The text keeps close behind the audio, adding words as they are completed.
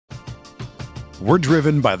We're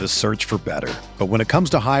driven by the search for better. But when it comes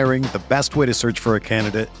to hiring, the best way to search for a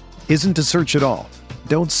candidate isn't to search at all.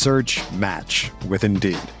 Don't search, match with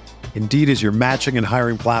Indeed. Indeed is your matching and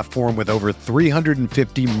hiring platform with over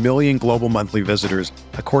 350 million global monthly visitors,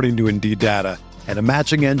 according to Indeed data, and a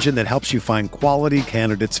matching engine that helps you find quality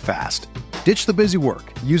candidates fast. Ditch the busy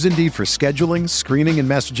work. Use Indeed for scheduling, screening, and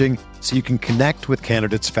messaging so you can connect with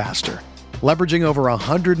candidates faster. Leveraging over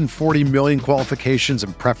 140 million qualifications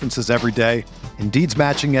and preferences every day, Indeed's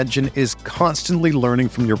matching engine is constantly learning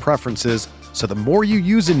from your preferences, so the more you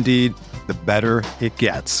use Indeed, the better it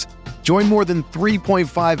gets. Join more than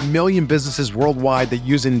 3.5 million businesses worldwide that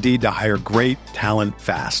use Indeed to hire great talent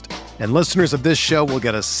fast. And listeners of this show will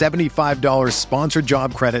get a $75 sponsored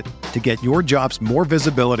job credit to get your jobs more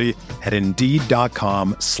visibility at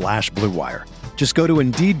Indeed.com/Blue Wire. Just go to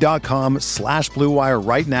Indeed.com/Blue Wire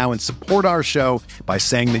right now and support our show by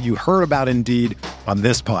saying that you heard about Indeed on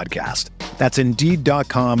this podcast. That's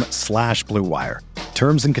Indeed.com/Blue Wire.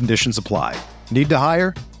 Terms and conditions apply. Need to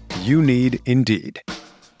hire? You need Indeed.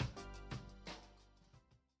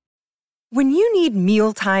 When you need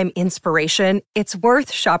mealtime inspiration, it's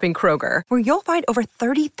worth shopping Kroger, where you'll find over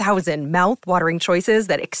 30,000 mouth-watering choices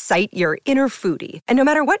that excite your inner foodie. And no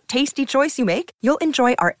matter what tasty choice you make, you'll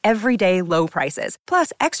enjoy our everyday low prices,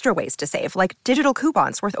 plus extra ways to save, like digital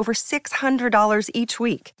coupons worth over $600 each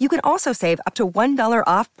week. You can also save up to $1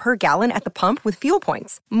 off per gallon at the pump with fuel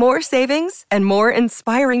points. More savings and more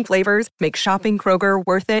inspiring flavors make shopping Kroger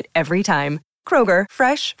worth it every time. Kroger,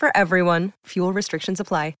 fresh for everyone. Fuel restrictions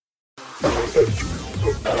apply. You're entering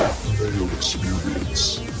the Pat Mayo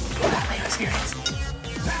Experience. Pat Mayo Experience.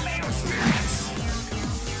 Pat Mayo Experience.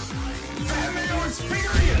 Pat Mayo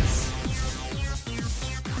Experience.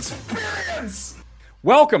 Experience.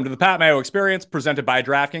 Welcome to the Pat Mayo Experience, presented by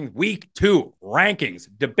DraftKings. Week 2 rankings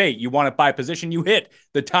debate. You want it by position, you hit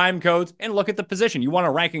the time codes and look at the position. You want a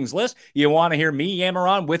rankings list? You want to hear me yammer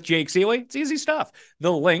on with Jake Seeley? It's easy stuff.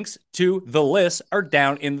 The links to the list are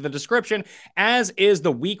down in the description, as is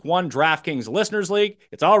the Week 1 DraftKings Listeners League.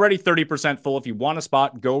 It's already 30% full. If you want a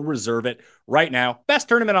spot, go reserve it right now. Best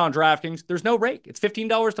tournament on DraftKings. There's no rake. It's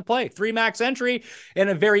 $15 to play, 3 max entry, and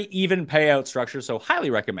a very even payout structure. So highly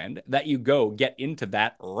recommend that you go get into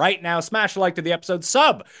that right now. Smash a like to the episode,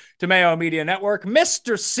 sub to Mayo Media Network.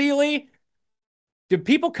 Mr. Seeley, did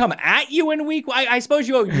people come at you in week? I suppose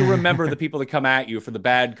you remember the people that come at you for the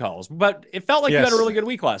bad calls, but it felt like you had a really good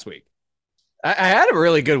week last week. I had a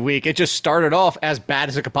really good week. It just started off as bad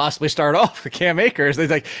as it could possibly start off for Cam Akers.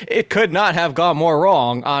 It could not have gone more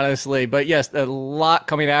wrong, honestly. But yes, a lot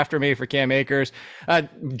coming after me for Cam Akers.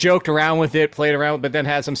 Joked around with it, played around, but then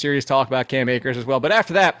had some serious talk about Cam Akers as well. But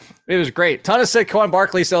after that, it was great. Ton of Saquon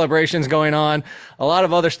Barkley celebrations going on. A lot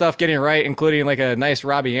of other stuff getting right, including like a nice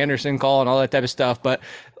Robbie Anderson call and all that type of stuff. But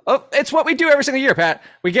it's what we do every single year, Pat.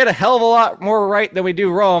 We get a hell of a lot more right than we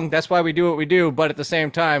do wrong. That's why we do what we do. But at the same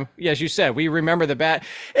time, as you said, we remember the bad.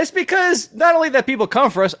 It's because not only that people come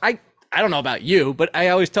for us, I don't know about you, but I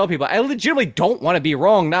always tell people I legitimately don't want to be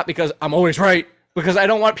wrong, not because I'm always right, because I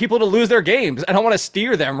don't want people to lose their games. I don't want to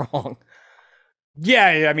steer them wrong.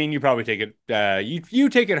 Yeah, I mean, you probably take it, you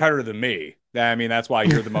take it harder than me. I mean, that's why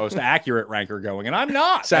you're the most accurate ranker going, and I'm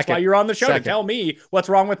not. That's why you're on the show to tell me what's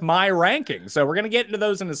wrong with my rankings. So we're going to get into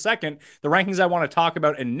those in a second. The rankings I want to talk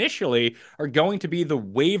about initially are going to be the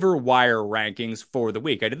waiver wire rankings for the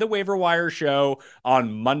week. I did the waiver wire show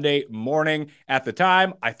on Monday morning. At the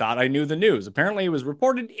time, I thought I knew the news. Apparently, it was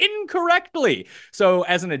reported incorrectly. So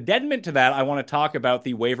as an addendum to that, I want to talk about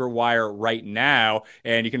the waiver wire right now,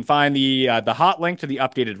 and you can find the hot link to the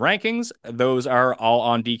updated rankings. Those are all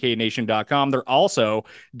on DKNation.com. They're also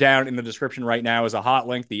down in the description right now as a hot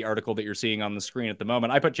link, the article that you're seeing on the screen at the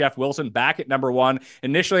moment. I put Jeff Wilson back at number 1.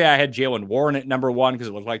 Initially, I had Jaylen Warren at number 1 because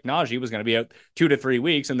it looked like Najee was going to be out 2 to 3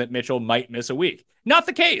 weeks and that Mitchell might miss a week. Not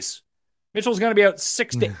the case. Mitchell's going to be out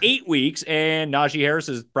 6 to 8 weeks, and Najee Harris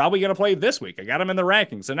is probably going to play this week. I got him in the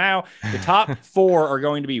rankings. So now the top 4 are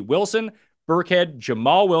going to be Wilson, Burkhead,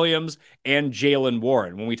 Jamal Williams, and Jaylen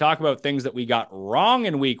Warren. When we talk about things that we got wrong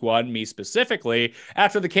in week 1, me specifically,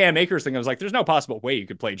 after the Cam Akers thing, I was like, there's no possible way you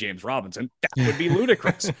could play James Robinson. That would be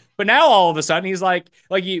ludicrous. But now all of a sudden he's like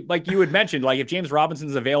you had mentioned, like if James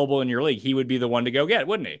Robinson's available in your league, he would be the one to go get,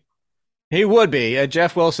 wouldn't he? He would be.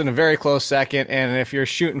 Jeff Wilson, a very close second. And if you're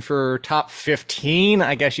shooting for top 15,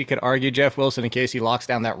 I guess you could argue Jeff Wilson in case he locks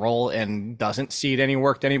down that role and doesn't cede any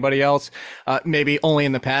work to anybody else. Maybe only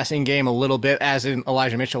in the passing game a little bit, as in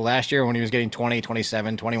Elijah Mitchell last year when he was getting 20,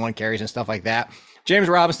 27, 21 carries and stuff like that. James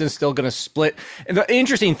Robinson's still going to split. And the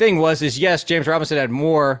interesting thing is yes, James Robinson had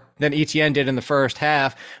more than Etienne did in the first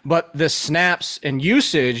half, but the snaps and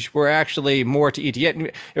usage were actually more to Etienne.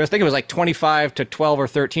 I think it was like 25 to 12 or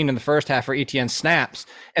 13 in the first half for Etienne snaps,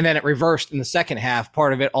 and then it reversed in the second half,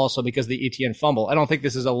 part of it also because of the Etienne fumble. I don't think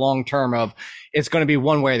this is a long term of it's going to be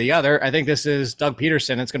one way or the other. I think this is Doug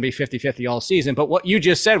Peterson. It's going to be 50-50 all season. But what you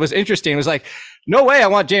just said was interesting. It was like, no way I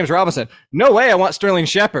want James Robinson. No way I want Sterling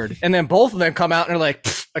Shepard. And then both of them come out and are like,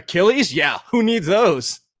 Achilles? Yeah, who needs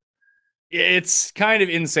those? It's kind of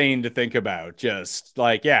insane to think about. Just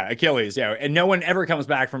like, yeah, Achilles, yeah. And no one ever comes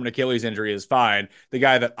back from an Achilles injury is fine. The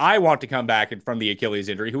guy that I want to come back from the Achilles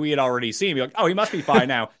injury, who we had already seen, be like, oh, he must be fine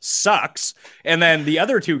now, sucks. And then the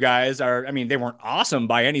other two guys are, I mean, they weren't awesome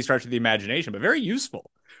by any stretch of the imagination, but very useful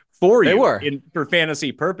for you for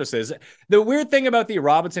fantasy purposes. The weird thing about the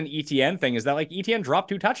Robinson Etienne thing is that like Etienne dropped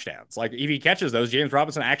 2 touchdowns. Like if he catches those, James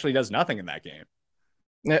Robinson actually does nothing in that game.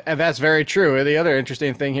 And that's very true. The other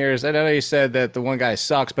interesting thing here is I know you said that the one guy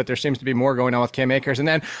sucks, but there seems to be more going on with Cam Akers. And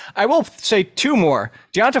then I will say 2 more.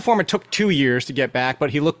 D'Onta Foreman took 2 years to get back,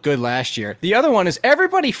 but he looked good last year. The other one is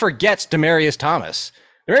everybody forgets Demaryius Thomas.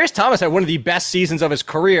 Demaryius Thomas had one of the best seasons of his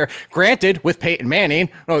career, granted with Peyton Manning,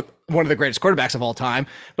 one of the greatest quarterbacks of all time.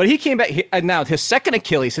 But he came back. Now his second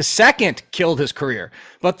Achilles, his second killed his career.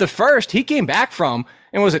 But the first he came back from,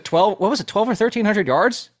 and was it 12? What was it, 12 or 1,300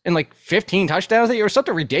 yards and like 15 touchdowns that year? It was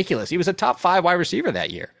something ridiculous. He was a top 5 wide receiver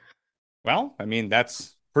that year. Well, I mean,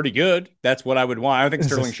 that's pretty good. That's what I would want. I don't think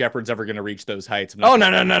Sterling Shepard's ever going to reach those heights. Oh, no.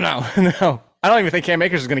 I don't even think Cam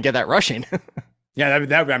Akers is going to get that rushing. Yeah,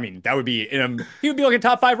 that would be he would be like a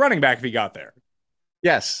top 5 running back if he got there.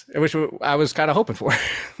 Yes, which I was kind of hoping for.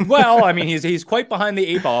 Well, I mean, he's quite behind the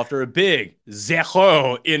 8 ball after a big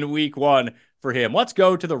 0 in week 1 for him. Let's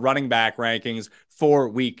go to the running back rankings for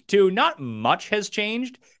week 2. Not much has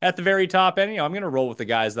changed at the very top end. I'm going to roll with the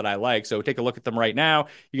guys that I like. So take a look at them right now.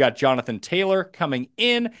 You got Jonathan Taylor coming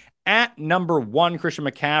in at number 1, Christian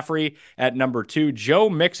McCaffrey at number 2, Joe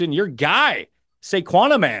Mixon, your guy,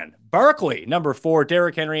 Saquon Barkley, number 4,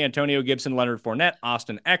 Derrick Henry, Antonio Gibson, Leonard Fournette,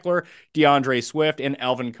 Austin Eckler, DeAndre Swift, and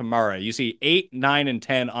Alvin Kamara. You see 8, 9, and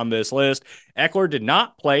 10 on this list. Eckler did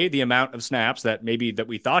not play the amount of snaps that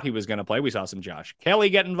we thought he was going to play. We saw some Josh Kelly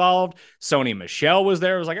get involved. Sony Michel was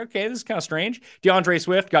there. It was like, okay, this is kind of strange. DeAndre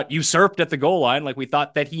Swift got usurped at the goal line like we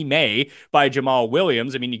thought that he may by Jamal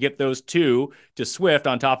Williams. I mean, you get those 2 to Swift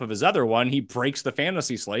on top of his other one. He breaks the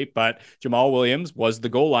fantasy slate, but Jamal Williams was the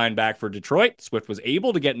goal line back for Detroit. Swift was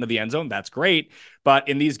able to get into the end zone. That's great. But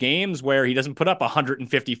in these games where he doesn't put up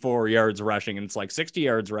 154 yards rushing and it's like 60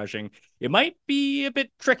 yards rushing, it might be a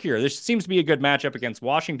bit trickier. This seems to be a good matchup against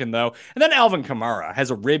Washington, though. And then Alvin Kamara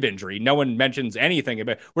has a rib injury. No one mentions anything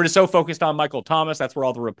about it. We're just so focused on Michael Thomas. That's where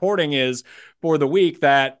all the reporting is for the week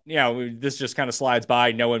that, this just kind of slides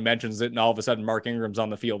by. No one mentions it. And all of a sudden, Mark Ingram's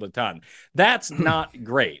on the field a ton. That's not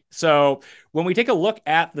great. So when we take a look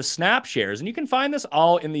at the snap shares, and you can find this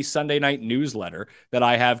all in the Sunday night newsletter that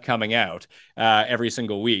I have coming out every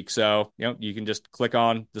single week. So, you can just click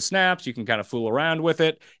on the snaps. You can kind of fool around with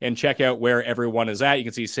it and check out where everyone is at. You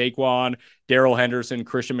can see Saquon, Darrell Henderson,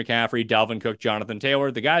 Christian McCaffrey, Dalvin Cook, Jonathan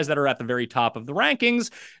Taylor. The guys that are at the very top of the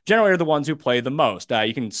rankings generally are the ones who play the most.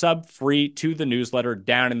 You can sub free to the newsletter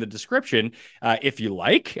down in the description if you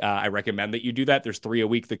like. I recommend that you do that. There's 3 a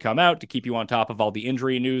week that come out to keep you on top of all the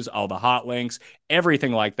injury news, all the hot links,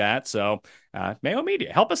 everything like that. So Mayo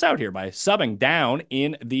Media, help us out here by subbing down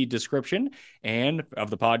in the description and of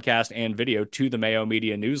the podcast and video to the Mayo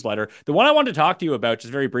Media newsletter. The one I wanted to talk to you about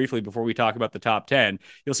just very briefly before we talk about the top 10,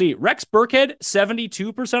 you'll see Rex Burkhead,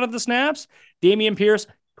 72% of the snaps, Dameon Pierce,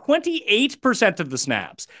 28% of the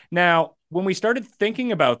snaps. Now, when we started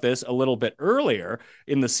thinking about this a little bit earlier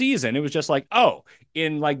in the season, it was just like, oh,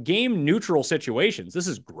 in like game neutral situations, this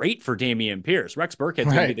is great for Dameon Pierce. Rex Burkhead's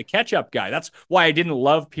going to be the catch-up guy. That's why I didn't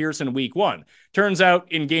love Pierce in week 1. Turns out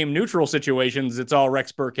in game neutral situations, it's all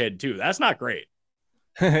Rex Burkhead too. That's not great.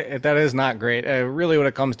 That is not great. Really what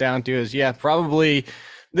it comes down to is, probably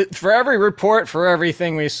for every report, for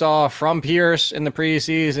everything we saw from Pierce in the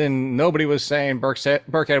preseason, nobody was saying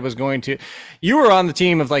Burkhead was going to. You were on the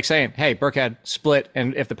team of like saying, hey, Burkhead split,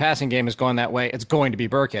 and if the passing game is going that way, it's going to be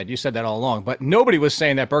Burkhead. You said that all along, but nobody was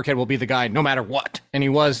saying that Burkhead will be the guy no matter what. And he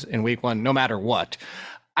was in week 1, no matter what.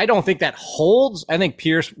 I don't think that holds. I think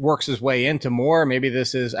Pierce works his way into more. Maybe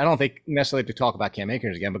this is, I don't think necessarily to talk about Cam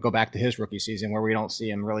Akers again, but go back to his rookie season where we don't see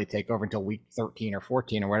him really take over until week 13 or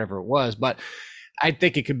 14 or whatever it was. But I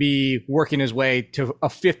think it could be working his way to a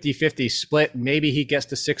 50-50 split. Maybe he gets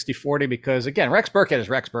to 60-40 because, again, Rex Burkhead is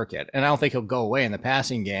Rex Burkhead, and I don't think he'll go away in the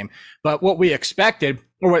passing game. But what we expected,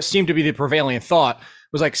 or what seemed to be the prevailing thought,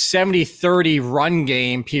 was like 70-30 run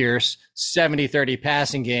game, Pierce, 70-30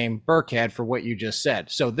 passing game, Burkhead, for what you just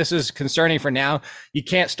said. So this is concerning for now. You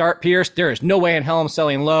can't start Pierce. There is no way in hell I'm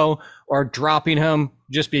selling low or dropping him.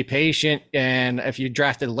 Just be patient. And if you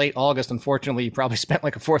drafted late August, unfortunately, you probably spent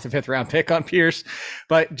like a 4th or 5th round pick on Pierce.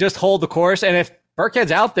 But just hold the course. And if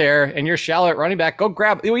Burkhead's out there and you're shallow at running back, go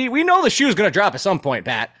grab. We know the shoe's going to drop at some point,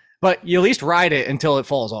 Pat, but you at least ride it until it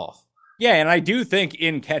falls off. Yeah, and I do think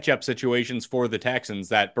in catch-up situations for the Texans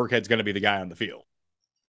that Burkhead's going to be the guy on the field.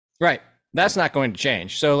 Right. That's not going to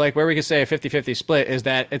change. So like where we could say a 50-50 split is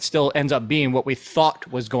that it still ends up being what we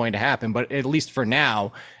thought was going to happen. But at least for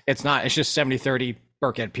now, it's not. It's just 70-30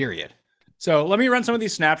 Burkhead, period. So let me run some of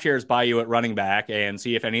these snap shares by you at running back and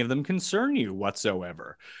see if any of them concern you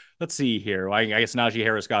whatsoever. Let's see here. I guess Najee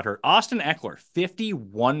Harris got hurt. Austin Eckler,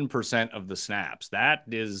 51% of the snaps. That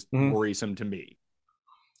is worrisome to me.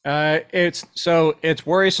 It's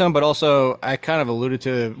worrisome, but also I kind of alluded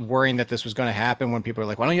to worrying that this was going to happen when people are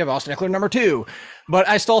like, why don't you have Austin Eckler number 2? But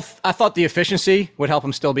I thought the efficiency would help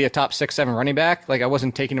him still be a top 6-7 running back. Like I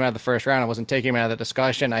wasn't taking him out of the first round. I wasn't taking him out of the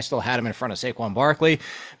discussion. I still had him in front of Saquon Barkley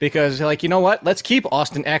because like, you know what? Let's keep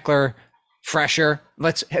Austin Eckler fresher.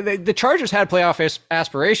 The Chargers had playoff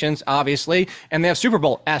aspirations, obviously, and they have Super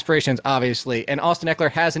Bowl aspirations, obviously. And Austin Eckler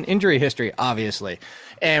has an injury history, obviously.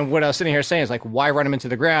 And what I was sitting here saying is like, why run him into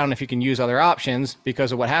the ground if you can use other options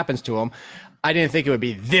because of what happens to him? I didn't think it would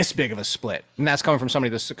be this big of a split. And that's coming from somebody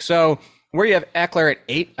that's so where you have Eckler at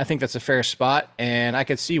 8, I think that's a fair spot. And I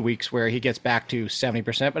could see weeks where he gets back to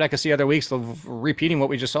 70%, but I could see other weeks of repeating what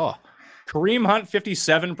we just saw. Kareem Hunt,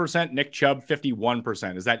 57%, Nick Chubb,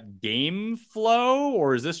 51%. Is that game flow,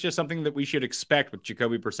 or is this just something that we should expect with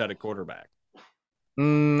Jacoby Brissett at quarterback?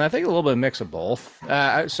 I think a little bit of mix of both.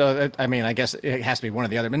 I guess it has to be one or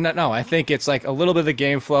the other. But no, I think it's like a little bit of the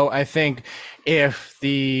game flow. I think if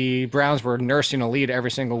the Browns were nursing a lead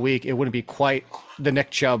every single week, it wouldn't be quite the Nick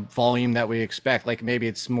Chubb volume that we expect. Like maybe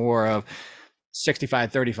it's more of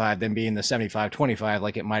 65-35 than being the 75-25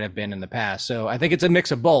 like it might have been in the past. So I think it's a mix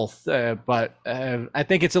of both, but I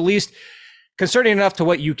think it's at least concerning enough to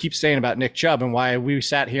what you keep saying about Nick Chubb and why we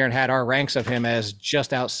sat here and had our ranks of him as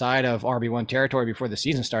just outside of RB1 territory before the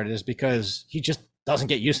season started is because he just doesn't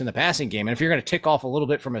get used in the passing game. And if you're going to tick off a little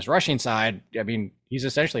bit from his rushing side, I mean, he's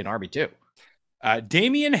essentially an RB2.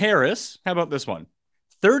 Damian Harris, how about this one?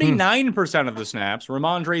 39% of the snaps.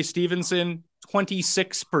 Ramondre Stevenson,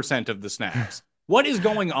 26% of the snaps. What is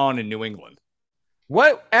going on in New England?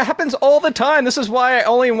 What happens all the time? This is why I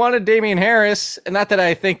only wanted Damian Harris. And not that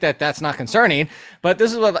I think that that's not concerning, but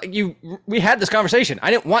this is what we had this conversation.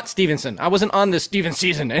 I didn't want Stevenson. I wasn't on the Steven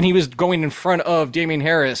season, and he was going in front of Damian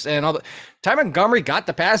Harris and all the Ty Montgomery got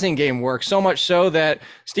the passing game work so much so that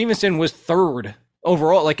Stevenson was 3rd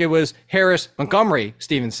overall. Like it was Harris, Montgomery,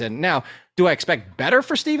 Stevenson. Now, do I expect better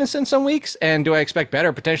for Stevenson some weeks? And do I expect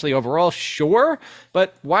better potentially overall? Sure.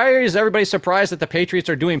 But why is everybody surprised that the Patriots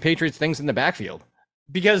are doing Patriots things in the backfield?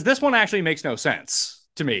 Because this one actually makes no sense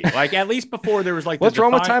to me. Like at least before there was like what's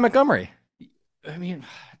wrong with Ty Montgomery? I mean,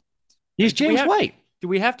 he's James White. Do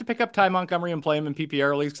we have to pick up Ty Montgomery and play him in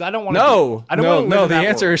PPR leagues? Because I don't want to. No. The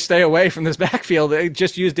answer is stay away from this backfield.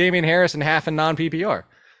 Just use Damian Harris and half in non-PPR.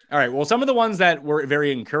 All right. Well, some of the ones that were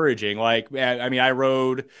very encouraging, like I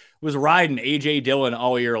was riding AJ Dillon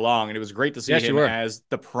all year long, and it was great to see him as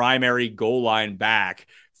the primary goal line back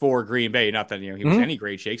for Green Bay. Not that he was any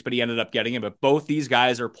great shakes, but he ended up getting him. But both these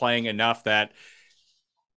guys are playing enough that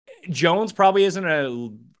Jones probably isn't a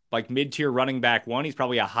mid-tier running back 1. He's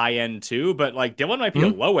probably a high end 2, but like Dillon might be a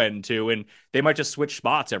low end 2, and they might just switch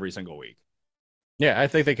spots every single week. Yeah, I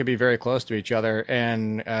think they could be very close to each other.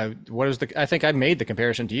 And I think I made the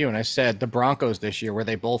comparison to you, and I said the Broncos this year where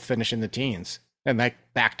they both finish in the teens and like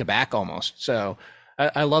back to back almost. So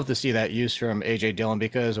I love to see that use from AJ Dillon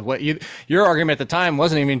because of what your argument at the time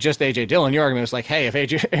wasn't even just AJ Dillon. Your argument was like, hey,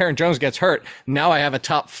 if Aaron Jones gets hurt, now I have a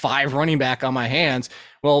top 5 running back on my hands.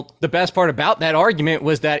 Well, the best part about that argument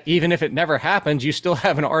was that even if it never happens, you still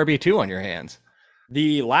have an RB2 on your hands.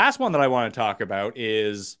 The last one that I want to talk about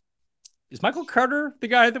is Michael Carter the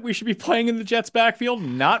guy that we should be playing in the Jets backfield,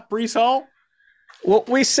 not Breece Hall? Well,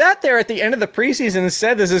 we sat there at the end of the preseason and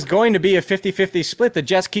said this is going to be a 50-50 split. The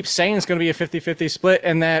Jets keep saying it's going to be a 50-50 split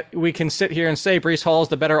and that we can sit here and say Breece Hall is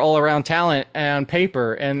the better all-around talent on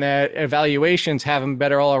paper and that evaluations have him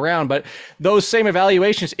better all around. But those same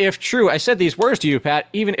evaluations, if true, I said these words to you, Pat,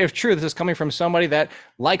 even if true, this is coming from somebody that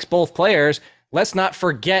likes both players. Let's not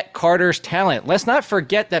forget Carter's talent. Let's not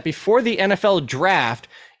forget that before the NFL draft,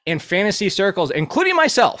 in fantasy circles, including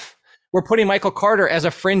myself, we're putting Michael Carter as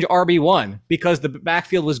a fringe RB1 because the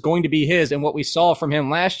backfield was going to be his. And what we saw from him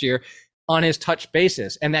last year, on his touch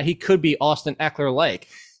basis and that he could be Austin Eckler-like.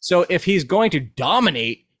 So if he's going to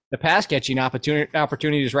dominate the pass catching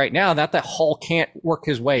opportunities right now, that Hall can't work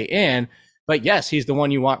his way in. But yes, he's the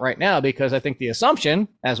one you want right now, because I think the assumption,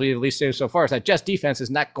 as we at least say so far, is that Jets defense is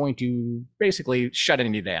not going to basically shut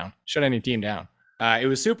any team down. It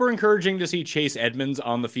was super encouraging to see Chase Edmonds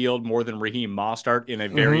on the field more than Raheem Mostert in a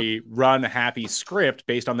very run-happy script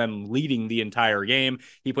based on them leading the entire game.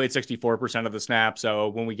 He played 64% of the snaps, so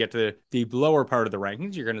when we get to the lower part of the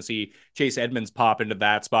rankings, you're going to see Chase Edmonds pop into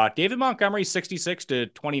that spot. David Montgomery,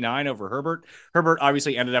 66-29 over Herbert. Herbert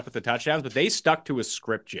obviously ended up with the touchdowns, but they stuck to a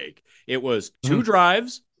script, Jake. It was 2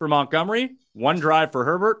 drives for Montgomery, 1 drive for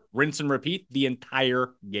Herbert, rinse and repeat the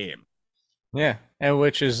entire game. Yeah, and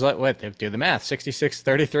which is what they do the math,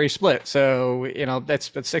 66-33 split. So, that's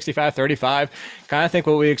 65-35. Kind of think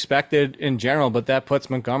what we expected in general, but that puts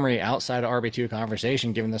Montgomery outside of RB2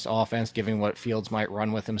 conversation, given this offense, given what Fields might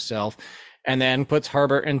run with himself, and then puts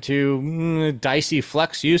Herbert into dicey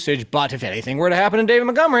flex usage. But if anything were to happen to David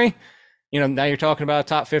Montgomery, now you're talking about a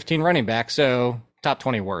top 15 running back. So top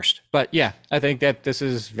 20 worst. But yeah, I think that this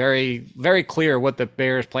is very, very clear what the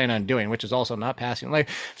Bears plan on doing, which is also not passing. Like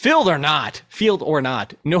field or not,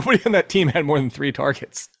 nobody on that team had more than 3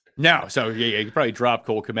 targets. No, so yeah, you could probably drop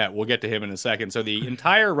Cole Kmet. We'll get to him in a second. So the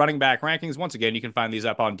entire running back rankings, once again, you can find these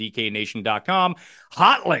up on DKNation.com.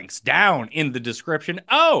 Hot links down in the description.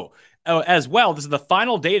 As well, this is the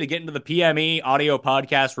final day to get into the PME audio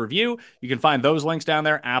podcast review. You can find those links down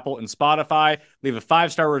there, Apple and Spotify. Leave a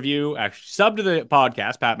 5-star review. Actually, sub to the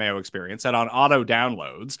podcast, Pat Mayo Experience, set on auto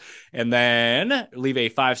downloads. And then leave a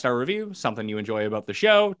 5-star review, something you enjoy about the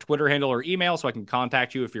show, Twitter handle or email so I can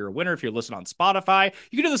contact you if you're a winner, if you're listening on Spotify.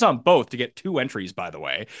 You can do this on both to get 2 entries, by the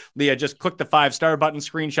way. Leah, just click the 5-star button,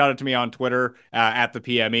 screenshot it to me on Twitter at the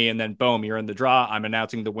PME, and then boom, you're in the draw. I'm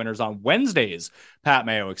announcing the winners on Wednesday's Pat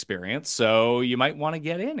Mayo Experience. So you might want to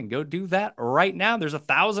get in and go do that right now. There's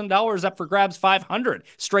 $1,000 up for grabs, 500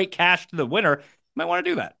 straight cash to the winner. You might want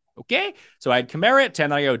to do that. Okay. So I had Kamara at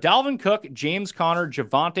 10. I go Dalvin Cook, James Conner,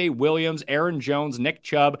 Javonte Williams, Aaron Jones, Nick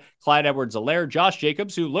Chubb, Clyde Edwards-Helaire, Josh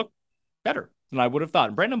Jacobs, who look better than I would have thought.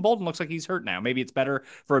 And Brandon Bolden looks like he's hurt now. Maybe it's better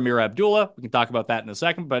for Amir Abdullah. We can talk about that in a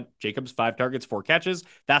second, but Jacobs, 5 targets, 4 catches.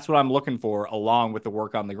 That's what I'm looking for, along with the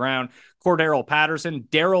work on the ground. Cordarrelle Patterson,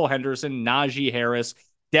 Darrell Henderson, Najee Harris,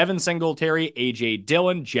 Devin Singletary, A.J.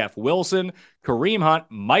 Dillon, Jeff Wilson, Kareem Hunt,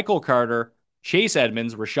 Michael Carter, Chase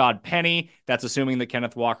Edmonds, Rashad Penny. That's assuming that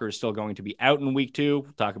Kenneth Walker is still going to be out in week 2.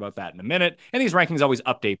 We'll talk about that in a minute. And these rankings always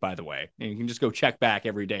update, by the way. And you can just go check back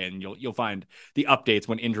every day and you'll find the updates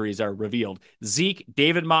when injuries are revealed. Zeke,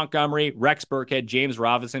 David Montgomery, Rex Burkhead, James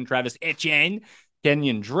Robinson, Travis Etienne,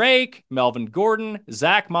 Kenyon Drake, Melvin Gordon,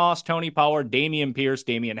 Zach Moss, Tony Pollard, Damian Pierce,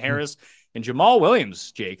 Damian Harris, and Jamal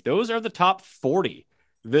Williams, Jake. Those are the top 40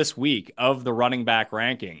 this week of the running back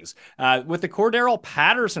rankings. With the Cordarrelle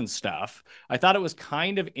Patterson stuff, I thought it was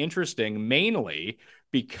kind of interesting, mainly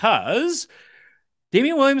because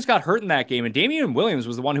Damian Williams got hurt in that game, and Damian Williams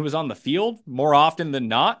was the one who was on the field more often than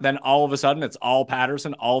not. Then all of a sudden, it's all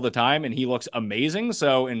Patterson all the time, and he looks amazing.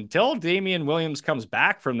 So until Damian Williams comes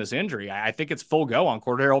back from this injury, I think it's full go on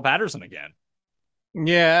Cordarrelle Patterson again.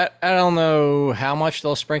 Yeah, I don't know how much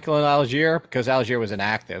they'll sprinkle in Algier because Algier was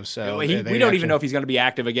inactive. So we don't even know if he's going to be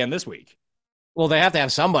active again this week. Well, they have to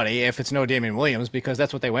have somebody if it's no Damian Williams, because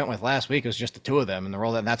that's what they went with last week. It was just the 2 of them in the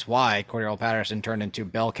role. And that's why Cordarrelle Patterson turned into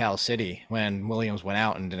Bell Cal City when Williams went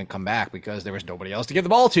out and didn't come back, because there was nobody else to give the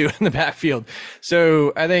ball to in the backfield.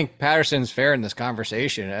 So I think Patterson's fair in this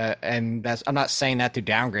conversation. And I'm not saying that to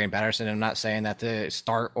downgrade Patterson. I'm not saying that to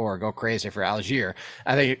start or go crazy for Algier.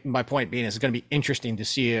 I think my point being is it's going to be interesting to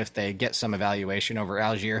see if they get some evaluation over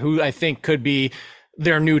Algier, who I think could be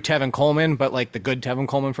their new Tevin Coleman, but like the good Tevin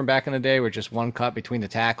Coleman from back in the day, where just one cut between the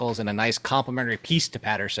tackles and a nice complementary piece to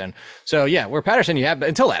Patterson. So yeah, where Patterson you have,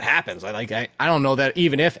 until that happens, I don't know that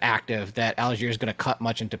even if active, that Algier is going to cut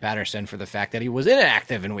much into Patterson for the fact that he was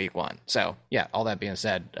inactive in week 1. So yeah, all that being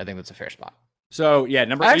said, I think that's a fair spot. So yeah,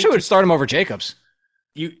 I actually would start him over Jacobs.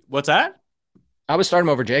 What's that? I would start him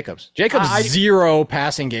over Jacobs. Jacobs, 0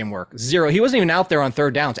 passing game work. 0. He wasn't even out there on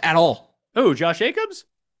 3rd downs at all. Oh, Josh Jacobs?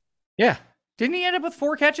 Yeah. Didn't he end up with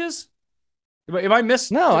 4 catches? Am I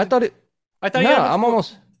missed? No, I thought I'm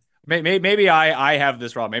almost. Maybe I have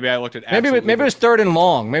this wrong. Maybe I looked at. Maybe it was 3rd and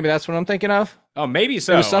long. Maybe that's what I'm thinking of. Oh, maybe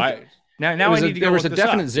so. Now I need to go. There was a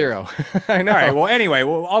definite up. 0. I know. All right. Well, anyway,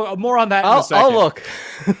 more on that in a second. I'll look.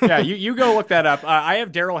 Yeah, you go look that up. I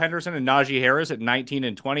have Darrell Henderson and Najee Harris at 19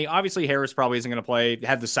 and 20. Obviously, Harris probably isn't going to play.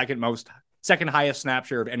 Had the second highest snap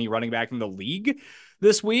share of any running back in the league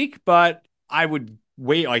this week, but I would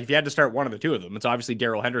wait. Like if you had to start one of the 2 of them, it's obviously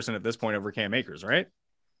Darrell Henderson at this point over Cam Akers, right?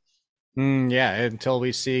 Yeah, until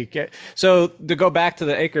we see. So to go back to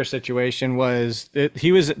the Akers situation,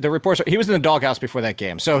 he was in the doghouse before that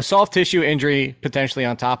game. So soft tissue injury potentially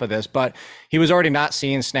on top of this, but he was already not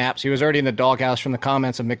seeing snaps. He was already in the doghouse from the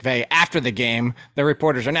comments of McVay after the game. The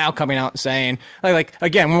reporters are now coming out and saying, like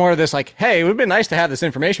again, more of this, like, hey, it would have been nice to have this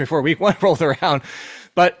information before week 1 rolled around.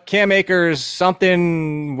 But Cam Akers,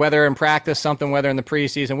 something, whether in practice, something, whether in the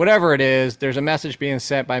preseason, whatever it is, there's a message being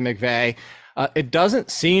sent by McVay. It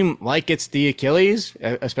doesn't seem like it's the Achilles,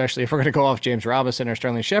 especially if we're going to go off James Robinson or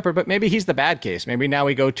Sterling Shepard, but maybe he's the bad case. Maybe now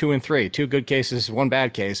we go 2 and 3, 2 good cases, 1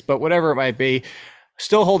 bad case, but whatever it might be,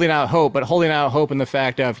 still holding out hope, but holding out hope in the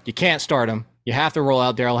fact of you can't start him. You have to roll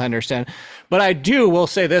out Darrell Henderson. But will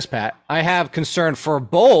say this, Pat, I have concern for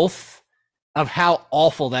both of how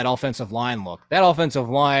awful that offensive line looked. That offensive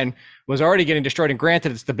line was already getting destroyed, and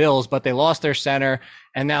granted it's the Bills, but they lost their center,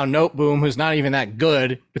 and now Noteboom, who's not even that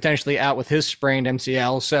good, potentially out with his sprained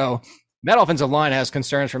MCL. So that offensive line has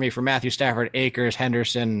concerns for me for Matthew Stafford, Akers,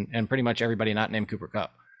 Henderson, and pretty much everybody not named Cooper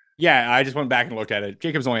Kupp. Yeah, I just went back and looked at it.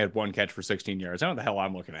 Jacobs only had 1 catch for 16 yards. I don't know what the hell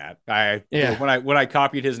I'm looking at. When I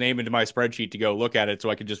copied his name into my spreadsheet to go look at it so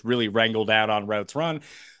I could just really wrangle down on routes run,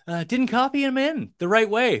 didn't copy him in the right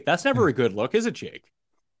way. That's never a good look, is it, Jake?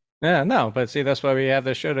 Yeah, no, but see, that's why we have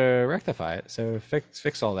the show to rectify it. So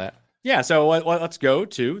fix all that. Yeah, so let's go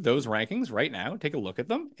to those rankings right now, take a look at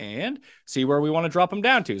them, and see where we want to drop them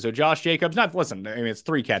down to. So Josh Jacobs, it's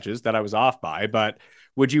 3 catches that I was off by, but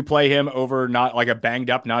would you play him over not like a banged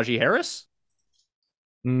up Najee Harris?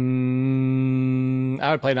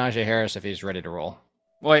 I would play Najee Harris if he's ready to roll.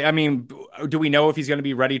 Well, I mean, do we know if he's going to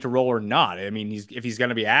be ready to roll or not? I mean, if he's going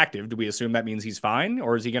to be active, do we assume that means he's fine,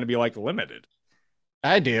 or is he going to be like limited?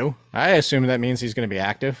 I do. I assume that means he's going to be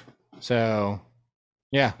active. So,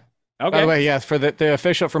 yeah. Okay. By the way, yeah, for the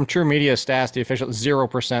official from True Media stats, the official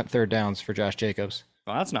 0% third downs for Josh Jacobs.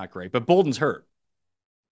 Well, that's not great, but Bolden's hurt.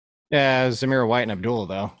 Yeah, Zamir White and Abdullah,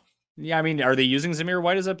 though. Yeah, I mean, are they using Zamir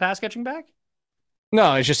White as a pass catching back?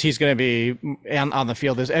 No, it's just he's going to be on the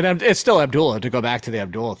field. And it's still Abdullah, to go back to the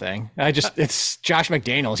Abdullah thing. It's Josh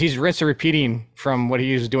McDaniels. He's rinse and repeating from what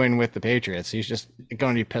he was doing with the Patriots. He's just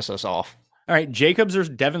going to piss us off. All right, Jacobs or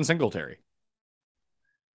Devin Singletary?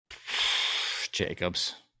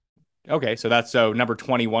 Jacobs. Okay, so number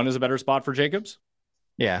 21 is a better spot for Jacobs?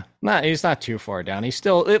 Yeah, he's not too far down. He's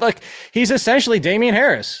still he's essentially Damian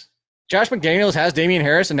Harris. Josh McDaniels has Damian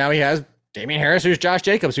Harris, and now he has Damian Harris, who's Josh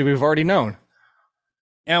Jacobs, who we've already known.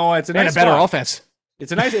 And it's a nice better spot. Offense.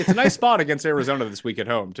 It's a nice spot against Arizona this week at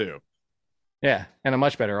home too. Yeah, and a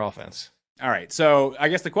much better offense. All right, so I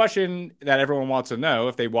guess the question that everyone wants to know,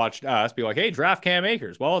 if they watched us, be like, hey, draft Cam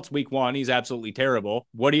Akers. Well, it's week 1. He's absolutely terrible.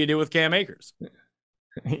 What do you do with Cam Akers?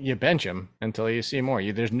 You bench him until you see more.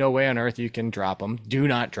 There's no way on earth you can drop him. Do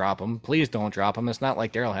not drop him. Please don't drop him. It's not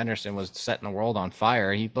like Darrell Henderson was setting the world on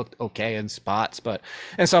fire. He looked okay in spots,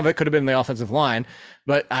 and some of it could have been the offensive line.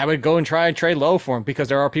 But I would go and try and trade low for him, because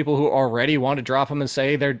there are people who already want to drop him and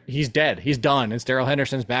say he's dead. He's done. It's Darrell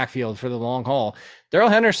Henderson's backfield for the long haul. Darrell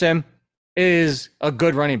Henderson is a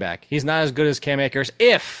good running back. He's not as good as Cam Akers.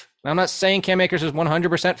 I'm not saying Cam Akers is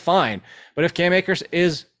 100% fine, but if Cam Akers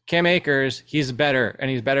is Cam Akers, he's better, and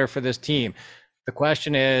he's better for this team. The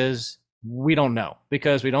question is, we don't know,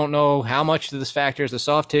 because we don't know how much of this factors the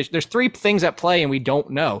soft tissue. There's 3 things at play, and we don't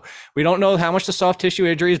know. We don't know how much the soft tissue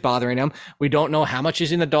injury is bothering him. We don't know how much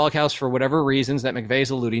he's in the doghouse for whatever reasons that McVay is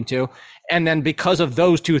alluding to. And then because of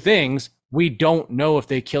those 2 things, we don't know if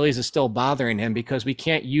the Achilles is still bothering him, because we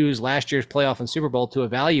can't use last year's playoff and Super Bowl to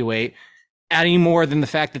evaluate any more than the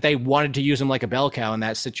fact that they wanted to use him like a bell cow in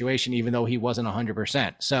that situation, even though he wasn't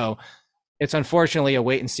 100%. So it's unfortunately a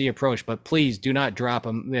wait and see approach, but please do not drop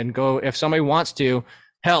him. And go, if somebody wants to,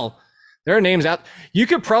 hell, there are names out. You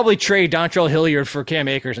could probably trade Dontrell Hilliard for Cam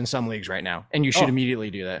Akers in some leagues right now, and you should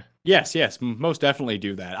immediately do that. Yes, most definitely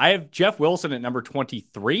do that. I have Jeff Wilson at number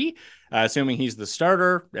 23, assuming he's the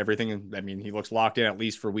starter. Everything, I mean, he looks locked in at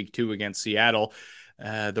least for week 2 against Seattle.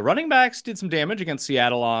 The running backs did some damage against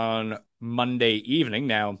Seattle on Monday evening.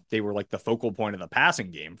 Now, they were like the focal point of the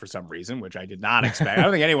passing game for some reason, which I did not expect. I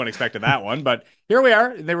don't think anyone expected that one, but here we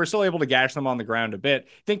are. They were still able to gash them on the ground a bit.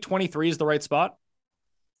 I think 23 is the right spot.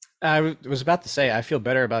 I was about to say, I feel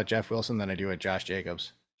better about Jeff Wilson than I do with Josh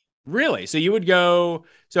Jacobs. Really? So you would go,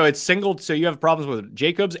 so you have problems with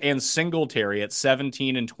Jacobs and Singletary at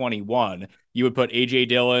 17 and 21. You would put A.J.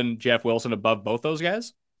 Dillon, Jeff Wilson above both those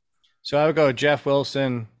guys? So I would go Jeff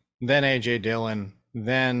Wilson, then A.J. Dillon,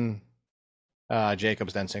 then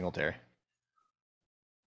Jacobs, then Singletary.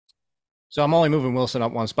 So I'm only moving Wilson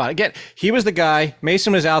up one spot. Again, he was the guy.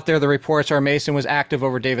 Mason was out there. The reports are Mason was active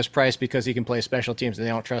over Davis Price because he can play special teams. And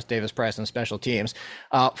they don't trust Davis Price on special teams.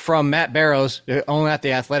 From Matt Barrows, owner at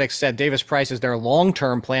The Athletic, said Davis Price is their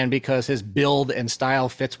long-term plan because his build and style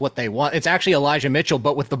fits what they want. It's actually Elijah Mitchell,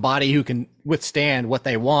 but with the body who can withstand what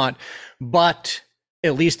they want. But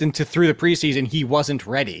at least through the preseason, he wasn't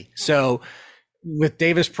ready. So with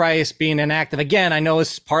Davis Price being inactive, again, I know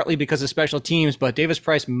it's partly because of special teams, but Davis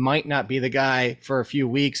Price might not be the guy for a few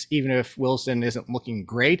weeks, even if Wilson isn't looking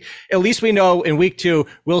great. At least we know in week 2,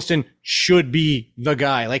 Wilson should be the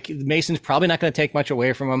guy. Like, Mason's probably not going to take much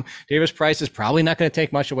away from him. Davis Price is probably not going to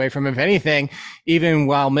take much away from him. If anything, even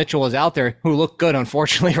while Mitchell was out there, who looked good,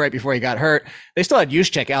 unfortunately, right before he got hurt, they still had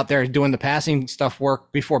Juszczyk out there doing the passing stuff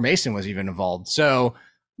work before Mason was even involved. So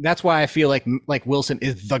that's why I feel like Wilson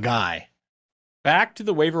is the guy. Back to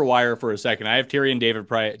the waiver wire for a second. I have Tyrion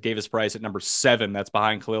Davis Price at number 7. That's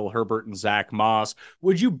behind Khalil Herbert and Zach Moss.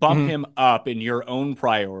 Would you bump him up in your own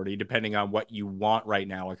priority, depending on what you want right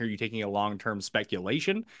now? Like, are you taking a long-term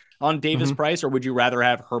speculation on Davis Price, or would you rather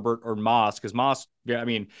have Herbert or Moss? Because Moss, I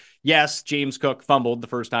mean, yes, James Cook fumbled the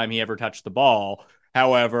first time he ever touched the ball.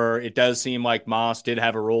 However, it does seem like Moss did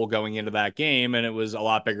have a role going into that game, and it was a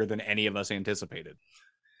lot bigger than any of us anticipated.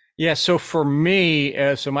 Yeah, so for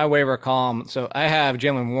me, so my waiver column, so I have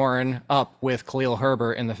Jaylen Warren up with Khalil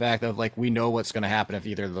Herbert in the fact of, like, we know what's going to happen if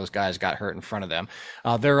either of those guys got hurt in front of them.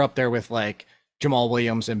 They're up there with, like, Jamal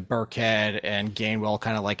Williams and Burkhead and Gainwell,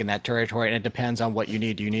 kind of like in that territory, and it depends on what you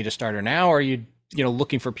need. Do you need a starter now, or are you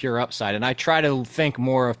looking for pure upside? And I try to think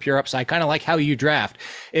more of pure upside, kind of like how you draft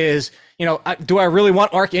is, do I really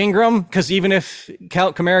want Mark Ingram? Because even if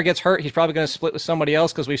Kamara gets hurt, he's probably going to split with somebody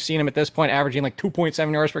else because we've seen him at this point averaging like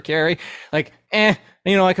 2.7 yards per carry. Like, I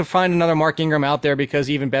could find another Mark Ingram out there because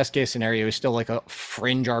even best case scenario is still like a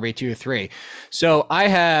fringe RB2 or 3. So I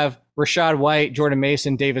have Rachaad White, Jordan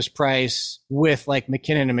Mason, Davis Price with like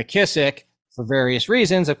McKinnon and McKissick for various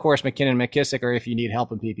reasons. Of course, McKinnon and McKissick are if you need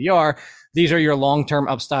help in PPR. These are your long-term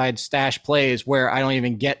upside stash plays where I don't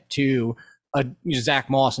even get to a Zach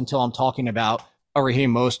Moss until I'm talking about a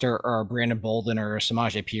Raheem Mostert or a Brandon Bolden or a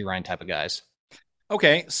Samaje Perine type of guys.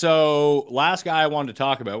 Okay, so last guy I wanted to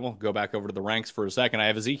talk about, we'll go back over to the ranks for a second. I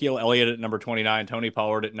have Ezekiel Elliott at number 29, Tony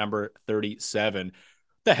Pollard at number 37. What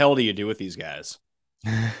the hell do you do with these guys?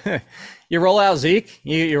 You roll out Zeke,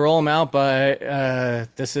 you roll him out, but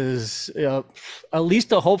this is at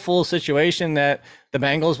least a hopeful situation that the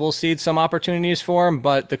Bengals will cede some opportunities for him,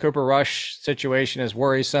 but the Cooper Rush situation is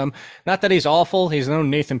worrisome. Not that he's awful. He's no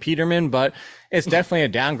Nathan Peterman, but it's definitely a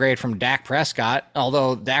downgrade from Dak Prescott,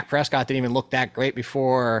 although Dak Prescott didn't even look that great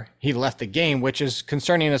before he left the game, which is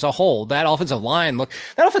concerning as a whole. That offensive line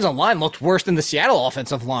looked worse than the Seattle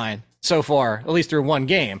offensive line so far, at least through one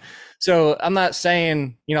game. So I'm not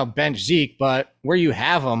saying, bench Zeke, but where you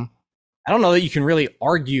have him, I don't know that you can really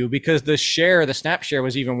argue because the snap share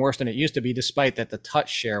was even worse than it used to be, despite that the touch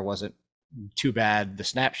share wasn't too bad. The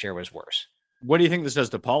snap share was worse. What do you think this does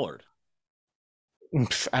to Pollard?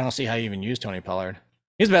 I don't see how you even use Tony Pollard.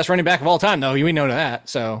 He's the best running back of all time, though. We know that.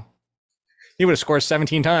 So he would have scored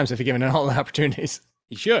 17 times if he given all the opportunities.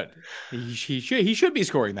 He should. He should be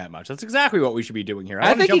scoring that much. That's exactly what we should be doing here.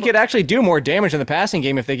 I think he could actually do more damage in the passing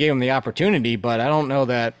game if they gave him the opportunity, but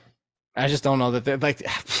I just don't know that like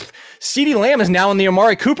CeeDee Lamb is now in the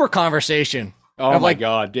Amari Cooper conversation. Oh my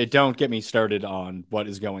God. Don't get me started on what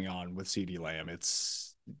is going on with CeeDee Lamb.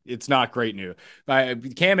 It's not great news.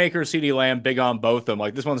 Cam Akers, CeeDee Lamb, big on both of them.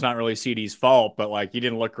 Like, this one's not really CeeDee's fault, but like, he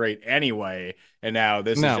didn't look great anyway. And now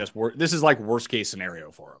this is like worst case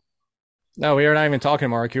scenario for him. No, we are not even talking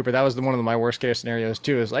Amari Cooper. That was one of my worst case scenarios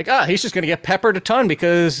too. Is like, he's just going to get peppered a ton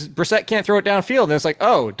because Brissett can't throw it downfield. And it's like,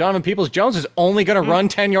 Donovan Peoples-Jones is only going to run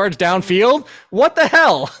 10 yards downfield? What the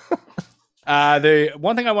hell? The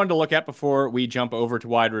one thing I wanted to look at before we jump over to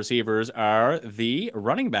wide receivers are the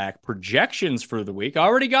running back projections for the week. I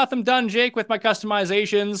already got them done, Jake, with my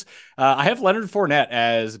customizations. I have Leonard Fournette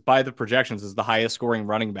as, by the projections, as the highest scoring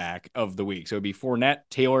running back of the week. So it'd be Fournette,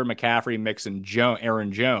 Taylor, McCaffrey, Mixon,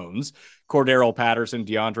 Aaron Jones, Cordero Patterson,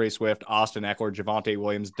 DeAndre Swift, Austin Eckler, Javonte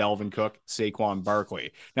Williams, Delvin Cook, Saquon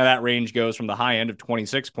Barkley. Now that range goes from the high end of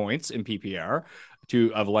 26 points in PPR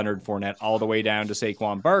of Leonard Fournette all the way down to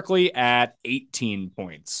Saquon Barkley at 18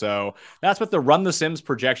 points. So that's what the Run the Sims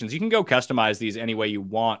projections. You can go customize these any way you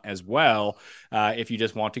want as well. If you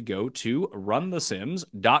just want to go to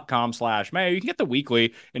runthesims.com/Mayo, you can get the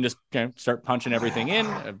weekly and just start punching everything in,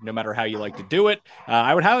 no matter how you like to do it.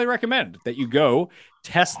 I would highly recommend that you go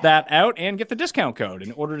test that out and get the discount code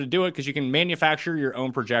in order to do it, because you can manufacture your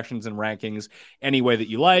own projections and rankings any way that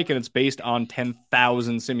you like. And it's based on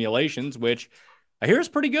 10,000 simulations, which I hear is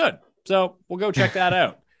pretty good. So we'll go check that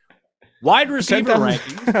out. Wide receiver 10,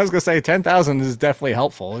 rankings. I was going to say 10,000 is definitely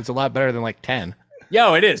helpful. It's a lot better than like 10.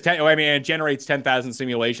 Yo, it is. I mean, it generates 10,000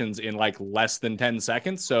 simulations in like less than 10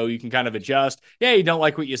 seconds. So you can kind of adjust. Yeah, you don't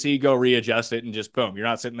like what you see, go readjust it and just boom. You're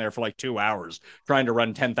not sitting there for like 2 hours trying to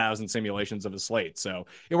run 10,000 simulations of a slate. So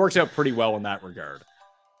it works out pretty well in that regard.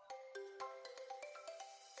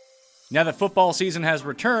 Now that football season has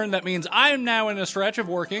returned, that means I am now in a stretch of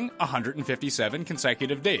working 157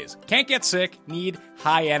 consecutive days. Can't get sick, need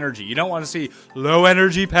high energy. You don't want to see low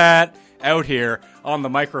energy Pat out here on the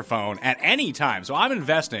microphone at any time. So I'm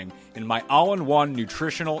investing in my all-in-one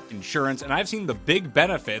nutritional insurance, and I've seen the big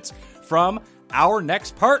benefits from our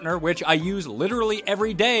next partner, which I use literally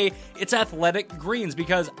every day. It's Athletic Greens,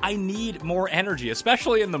 because I need more energy,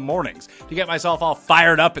 especially in the mornings, to get myself all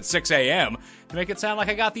fired up at 6 a.m. to make it sound like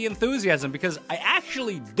I got the enthusiasm, because I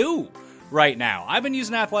actually do right now. I've been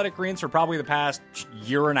using Athletic Greens for probably the past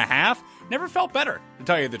year and a half. Never felt better, to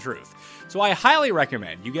tell you the truth. So I highly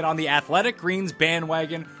recommend you get on the Athletic Greens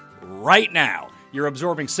bandwagon right now. You're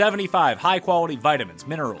absorbing 75 high-quality vitamins,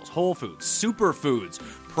 minerals, whole foods, superfoods,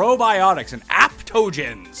 probiotics, and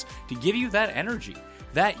aptogens to give you that energy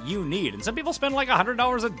that you need. And some people spend like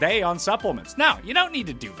 $100 a day on supplements. Now, you don't need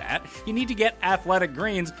to do that. You need to get Athletic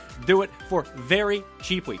Greens. Do it for very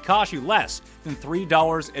cheaply. Cost you less than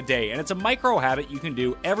 $3 a day. And it's a micro habit you can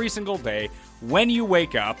do every single day when you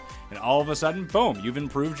wake up, and all of a sudden, boom, you've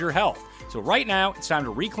improved your health. So right now, it's time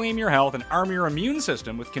to reclaim your health and arm your immune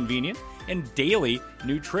system with convenient and daily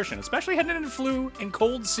nutrition, especially heading into flu and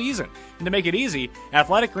cold season. And to make it easy,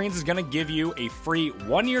 Athletic Greens is going to give you a free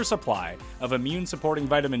 1-year supply of immune-supporting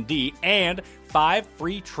vitamin D and 5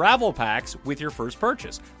 free travel packs with your first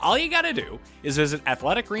purchase. All you got to do is visit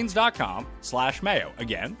athleticgreens.com/mayo.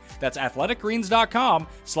 Again, that's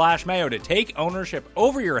athleticgreens.com/mayo to take ownership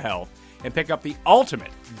over your health and pick up the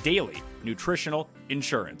ultimate daily nutritional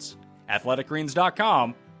insurance.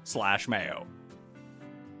 athleticgreens.com/mayo.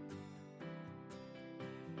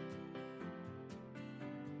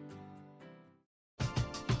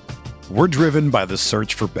 We're driven by the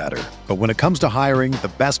search for better. But when it comes to hiring,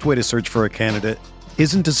 the best way to search for a candidate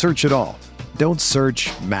isn't to search at all. Don't search,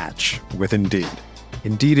 match with Indeed.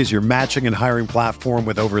 Indeed is your matching and hiring platform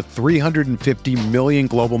with over 350 million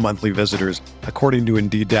global monthly visitors, according to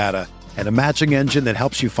Indeed data, and a matching engine that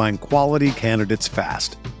helps you find quality candidates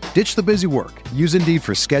fast. Ditch the busy work. Use Indeed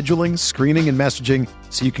for scheduling, screening, and messaging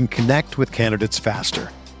so you can connect with candidates faster.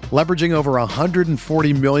 Leveraging over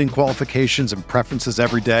 140 million qualifications and preferences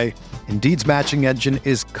every day, Indeed's matching engine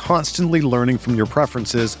is constantly learning from your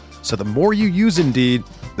preferences, so the more you use Indeed,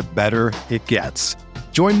 the better it gets.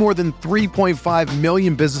 Join more than 3.5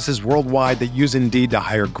 million businesses worldwide that use Indeed to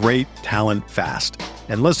hire great talent fast.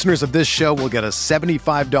 And listeners of this show will get a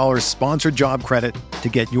 $75 sponsored job credit to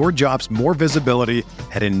get your jobs more visibility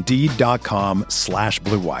at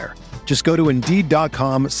Indeed.com/Blue Wire. Just go to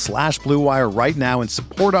Indeed.com/Blue Wire right now and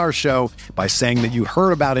support our show by saying that you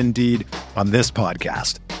heard about Indeed on this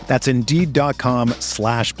podcast. That's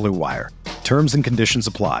Indeed.com/Blue Wire. Terms and conditions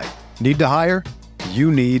apply. Need to hire?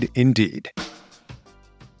 You need Indeed.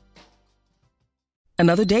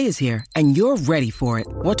 Another day is here, and you're ready for it.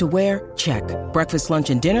 What to wear? Check. Breakfast, lunch,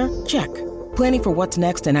 and dinner? Check. Planning for what's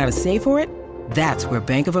next and how to save for it? That's where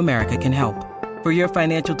Bank of America can help. For your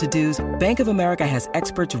financial to-dos, Bank of America has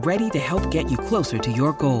experts ready to help get you closer to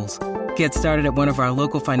your goals. Get started at one of our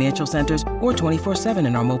local financial centers or 24/7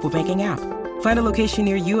 in our mobile banking app. Find a location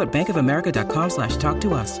near you at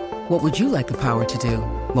bankofamerica.com/talktous. What would you like the power to do?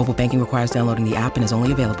 Mobile banking requires downloading the app and is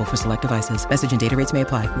only available for select devices. Message and data rates may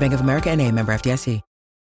apply. Bank of America NA, member FDIC.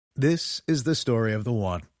 This is the story of the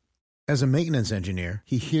one. As a maintenance engineer,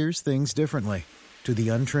 he hears things differently. To the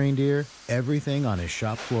untrained ear, everything on his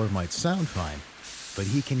shop floor might sound fine,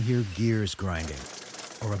 but he can hear gears grinding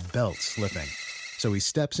or a belt slipping. So he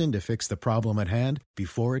steps in to fix the problem at hand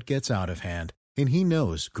before it gets out of hand. And he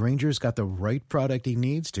knows Grainger's got the right product he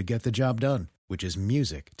needs to get the job done, which is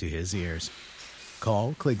music to his ears.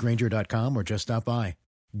 Call, click Grainger.com, or just stop by.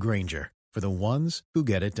 Grainger, for the ones who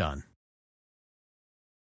get it done.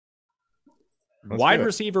 Wide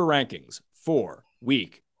receiver rankings for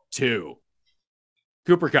week 2.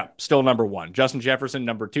 Cooper Kupp, still number 1. Justin Jefferson,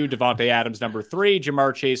 number 2. Devontae Adams, number 3.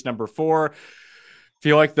 Jamar Chase, number 4.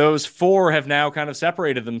 Feel like those 4 have now kind of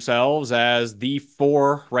separated themselves as the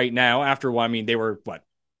 4 right now after, well, I mean, they were,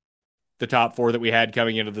 the top 4 that we had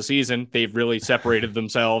coming into the season. They've really separated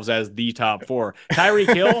themselves as the top 4.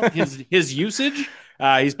 Tyreek Hill, his usage,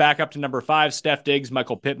 he's back up to number 5. Steph Diggs,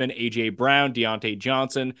 Michael Pittman, A.J. Brown, Deontay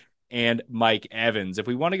Johnson, and Mike Evans. If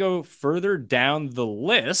we want to go further down the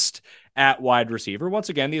list, at wide receiver. Once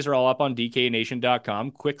again, these are all up on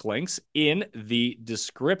DKNation.com. Quick links in the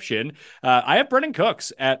description. I have Brendan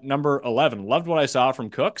Cooks at number 11. Loved what I saw from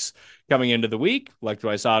Cooks coming into the week. Liked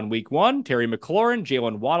what I saw in week 1. Terry McLaurin,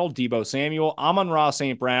 Jalen Waddle, Deebo Samuel, Amon-Ra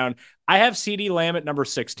St. Brown. I have CeeDee Lamb at number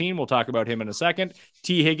 16. We'll talk about him in a second.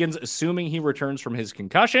 T. Higgins, assuming he returns from his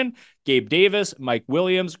concussion. Gabe Davis, Mike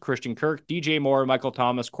Williams, Christian Kirk, DJ Moore, Michael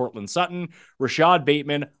Thomas, Cortland Sutton, Rashad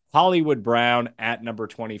Bateman, Hollywood Brown at number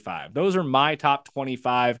 25. Those are my top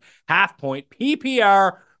 25 half-point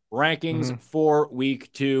PPR rankings for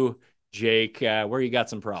week 2. Jake, where you got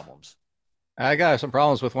some problems? I got some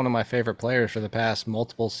problems with one of my favorite players for the past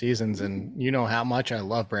multiple seasons, and you know how much I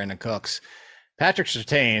love Brandon Cooks. Patrick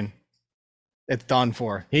Surtain, it's done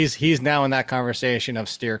for. He's now in that conversation of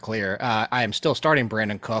steer clear. I am still starting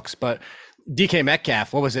Brandon Cooks, but DK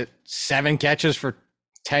Metcalf, what was it, 7 catches for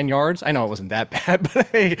 10 yards? I know it wasn't that bad, but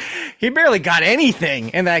he barely got anything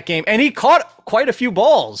in that game, and he caught quite a few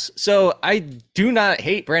balls. So I do not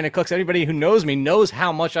hate Brandon Cooks. Anybody who knows me knows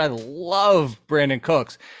how much I love Brandon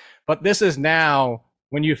Cooks. But this is now,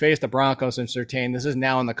 when you face the Broncos and Surtain, this is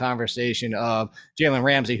now in the conversation of Jalen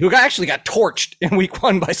Ramsey, who actually got torched in week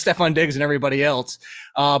 1 by Stephon Diggs and everybody else.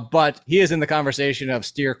 But he is in the conversation of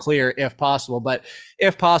steer clear if possible. But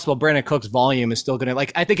if possible, Brandon Cook's volume is still going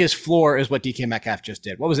to, I think his floor is what DK Metcalf just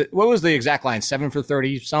did. What was it? What was the exact line? 7 for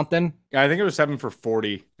 30 something? Yeah, I think it was 7 for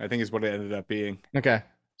 40, I think is what it ended up being. Okay.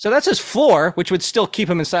 So that's his floor, which would still keep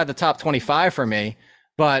him inside the top 25 for me.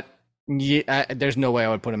 But there's no way I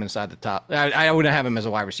would put him inside the top. I wouldn't have him as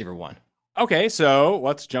a wide receiver 1. Okay, so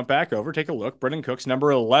let's jump back over, take a look. Brendan Cooks,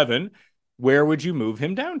 number 11. Where would you move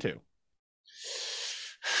him down to?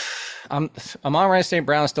 Amon-Ra St.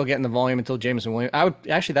 Brown is still getting the volume until Jameson Williams.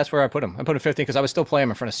 That's where I put him. I put him 15 because I would still play him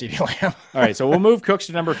in front of CeeDee Lamb. All right, so we'll move Cooks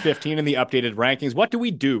to number 15 in the updated rankings. What do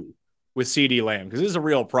we do with CeeDee Lamb? Because this is a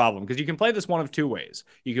real problem, because you can play this one of 2 ways.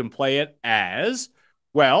 You can play it as,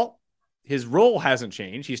 well, his role hasn't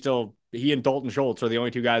changed. He and Dalton Schultz are the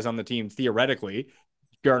only 2 guys on the team, theoretically,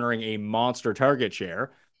 garnering a monster target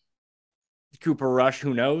share. Cooper Rush,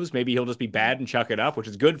 who knows? Maybe he'll just be bad and chuck it up, which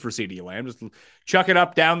is good for CeeDee Lamb. Just chuck it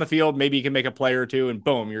up down the field. Maybe you can make a play or 2 and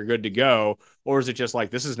boom, you're good to go. Or is it just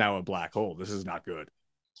like, this is now a black hole? This is not good.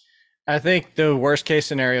 I think the worst case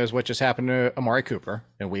scenario is what just happened to Amari Cooper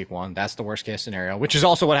in week 1. That's the worst case scenario, which is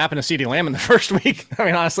also what happened to CeeDee Lamb in the first week. I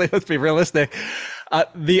mean, honestly, let's be realistic.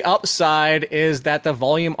 The upside is that the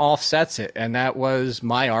volume offsets it. And that was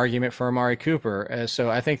my argument for Amari Cooper. So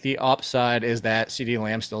I think the upside is that CeeDee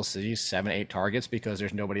Lamb still sees 7-8 targets because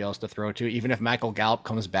there's nobody else to throw to. Even if Michael Gallup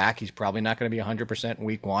comes back, he's probably not going to be 100% in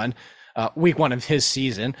week 1. Week 1 of his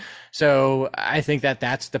season. So I think that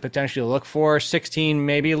that's the potential to look for. 16,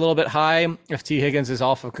 maybe a little bit high. If T. Higgins is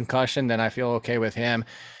off of concussion, then I feel okay with him.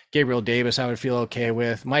 Gabriel Davis, I would feel okay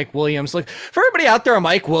with. Mike Williams. Look, for everybody out there on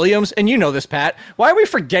Mike Williams, and you know this, Pat, why are we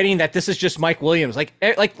forgetting that this is just Mike Williams? Like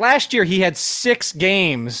last year, he had 6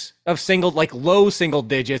 games of low single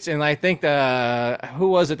digits. And I think who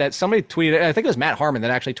was it that somebody tweeted? I think it was Matt Harmon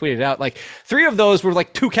that actually tweeted out, 3 of those were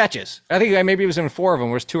 2 catches. I think maybe it was in 4 of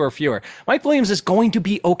them, was 2 or fewer. Mike Williams is going to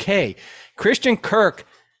be okay. Christian Kirk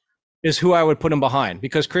is who I would put him behind,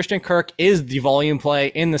 because Christian Kirk is the volume play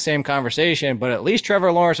in the same conversation, but at least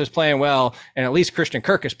Trevor Lawrence is playing well, and at least Christian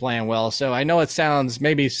Kirk is playing well. So I know it sounds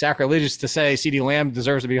maybe sacrilegious to say CeeDee Lamb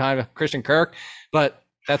deserves to be behind Christian Kirk, but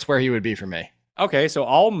that's where he would be for me. Okay, so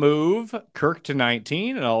I'll move Kirk to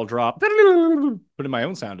 19, and I'll drop, put in my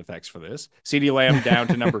own sound effects for this, CeeDee Lamb down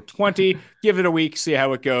to number 20. Give it a week, see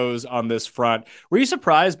how it goes on this front. Were you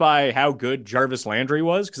surprised by how good Jarvis Landry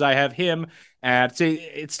was? Because I have him at,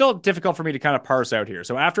 it's still difficult for me to kind of parse out here.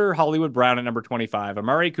 So after Hollywood Brown at number 25,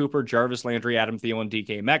 Amari Cooper, Jarvis Landry, Adam Thielen,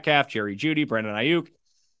 DK Metcalf, Jerry Jeudy, Brandon Ayuk,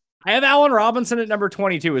 I have Allen Robinson at number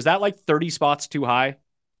 22. Is that 30 spots too high?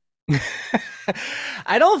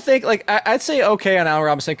 I don't think I'd say okay on Allen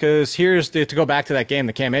Robinson, because to go back to that game,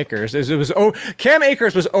 the Cam Akers, Cam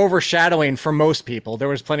Akers was overshadowing for most people. There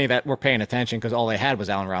was plenty that were paying attention because all they had was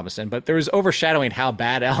Allen Robinson, but there was overshadowing how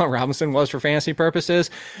bad Allen Robinson was for fantasy purposes.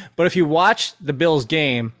 But if you watch the Bills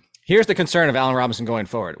game, here's the concern of Allen Robinson going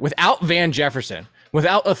forward. Without Van Jefferson,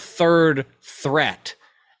 without a third threat,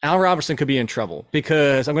 Allen Robinson could be in trouble,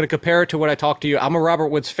 because I'm going to compare it to what I talked to you. I'm a Robert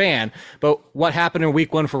Woods fan, but what happened in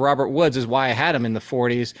week 1 for Robert Woods is why I had him in the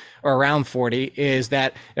 40s or around 40, is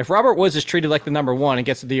that if Robert Woods is treated like the number 1 and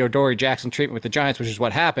gets the Adoree Jackson treatment with the Giants, which is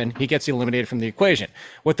what happened, he gets eliminated from the equation.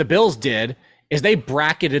 What the Bills did is they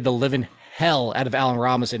bracketed the living hell out of Allen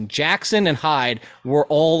Robinson. Jackson and Hyde were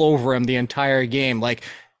all over him the entire game.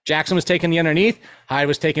 Jackson was taking the underneath, Hyde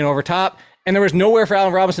was taking over top, And there was nowhere for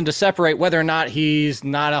Allen Robinson to separate whether or not he's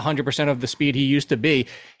not 100% of the speed he used to be.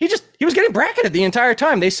 He was getting bracketed the entire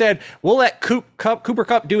time. They said, we'll let Cooper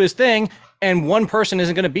Kupp do his thing, and one person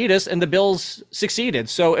isn't going to beat us, and the Bills succeeded.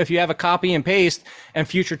 So if you have a copy and paste and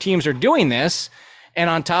future teams are doing this, and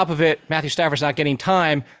on top of it, Matthew Stafford's not getting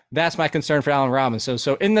time, that's my concern for Allen Robinson.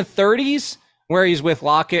 So in the 30s, where he's with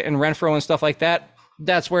Lockett and Renfro and stuff like that,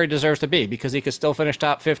 that's where he deserves to be, because he could still finish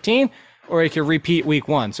top 15, or he could repeat week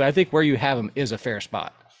 1. So I think where you have him is a fair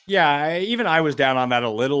spot. Yeah, I was down on that a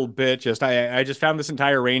little bit. I just found this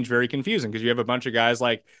entire range very confusing, because you have a bunch of guys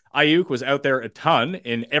like Ayuk was out there a ton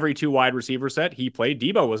in every 2 wide receiver set he played.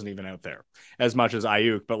 Debo wasn't even out there as much as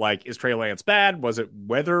Ayuk, but like, is Trey Lance bad? Was it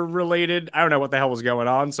weather related? I don't know what the hell was going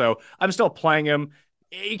on. So I'm still playing him.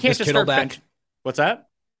 You can't just Kittle start back. What's that?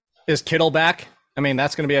 Is Kittle back? I mean,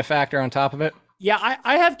 that's going to be a factor on top of it. Yeah,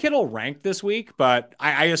 I have Kittle ranked this week, but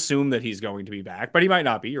I assume that he's going to be back, but he might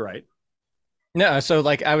not be. You're right. No, so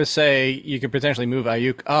like I would say you could potentially move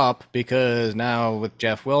Ayuk up, because now with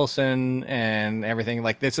Jeff Wilson and everything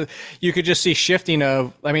like this, you could just see shifting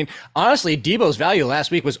of, I mean, honestly, Debo's value last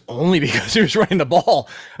week was only because he was running the ball.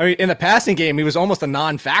 I mean, in the passing game, he was almost a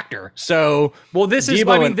non-factor. So, well, this is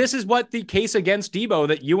what the case against Debo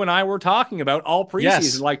that you and I were talking about all preseason.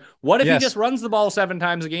 Yes. Like, what if he just runs the ball 7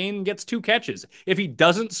 times a game and gets 2 catches? If he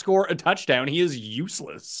doesn't score a touchdown, he is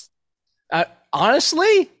useless.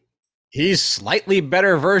 Honestly, he's slightly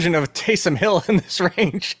better version of Taysom Hill in this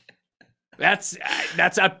range. That's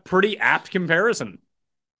a pretty apt comparison.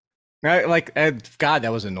 Right? Like, God,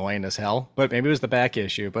 that was annoying as hell, but maybe it was the back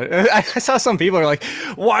issue. But I saw some people are like,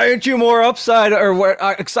 why aren't you more upside or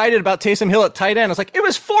excited about Taysom Hill at tight end? I was like, it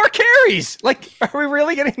was 4 carries. Like, are we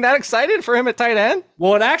really getting that excited for him at tight end?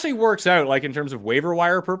 Well, it actually works out, like, in terms of waiver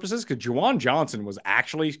wire purposes, because Juwan Johnson was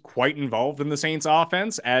actually quite involved in the Saints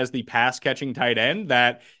offense as the pass catching tight end,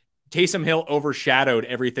 that Taysom Hill overshadowed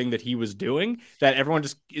everything that he was doing, that everyone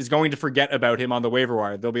just is going to forget about him on the waiver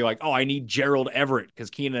wire. They'll be like, oh, I need Gerald Everett because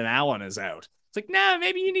Keenan Allen is out. It's like, nah,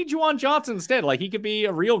 maybe you need Juwan Johnson instead. Like, he could be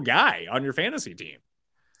a real guy on your fantasy team.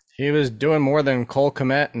 He was doing more than Cole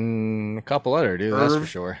Kmet and a couple other dudes, that's for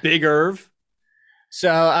sure. Big Irv. So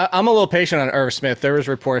I'm a little patient on Irv Smith. There was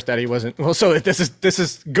reports that he wasn't. Well, so this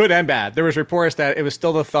is good and bad. There was reports that it was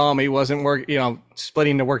still the thumb. He wasn't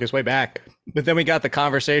splitting to work his way back. But then we got the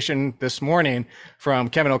conversation this morning from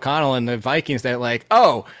Kevin O'Connell and the Vikings that like,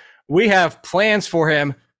 oh, we have plans for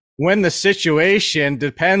him when the situation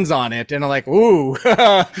depends on it. And I'm like, ooh,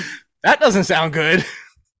 that doesn't sound good.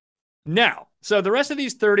 Now, so the rest of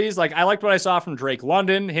these 30s, like, I liked what I saw from Drake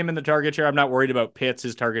London, him in the target share. I'm not worried about Pitts.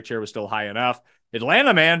 His target share was still high enough.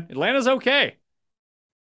 Atlanta, man. Atlanta's okay.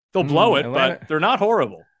 They'll blow it, but they're not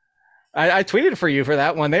horrible. I tweeted for you for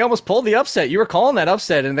that one. They almost pulled the upset. You were calling that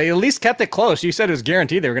upset, and they at least kept it close. You said it was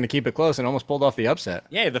guaranteed they were going to keep it close and almost pulled off the upset.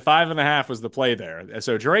 Yeah, the 5.5 was the play there.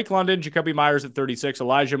 So Drake London, Jacoby Myers at 36,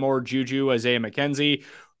 Elijah Moore, Juju, Isaiah McKenzie.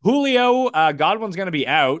 Julio, Godwin's going to be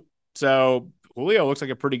out, so Julio looks like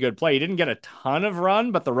a pretty good play. He didn't get a ton of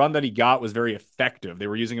run, but the run that he got was very effective. They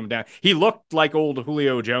were using him down. He looked like old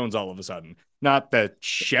Julio Jones all of a sudden, not the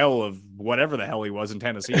shell of whatever the hell he was in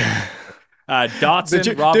Tennessee.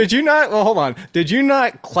 Dotson. Did you not? Well, hold on. Did you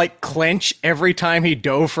not like clench every time he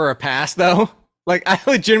dove for a pass though? Like I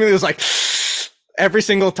legitimately was like every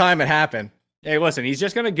single time it happened. Hey, listen, he's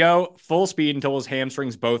just going to go full speed until his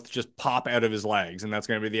hamstrings both just pop out of his legs, and that's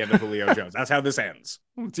going to be the end of Julio Jones. That's how this ends.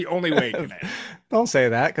 It's the only way it can end. Don't say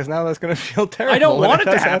that, because now that's going to feel terrible. I don't want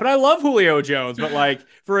it to happen. I love Julio Jones, but like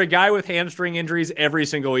for a guy with hamstring injuries every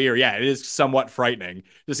single year, yeah, it is somewhat frightening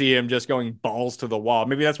to see him just going balls to the wall.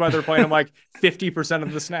 Maybe that's why they're playing him like 50%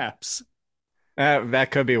 of the snaps.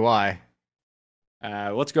 That could be why.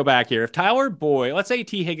 Let's go back here. If Tyler Boyd, let's say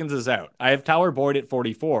T. Higgins is out. I have Tyler Boyd at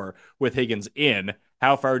 44 with Higgins in.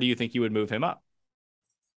 How far do you think you would move him up?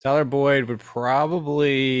 Tyler Boyd would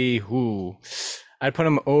probably, I'd put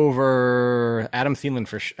him over Adam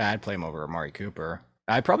Thielen I'd play him over Amari Cooper.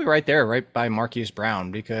 I'd probably right there, right by Marquise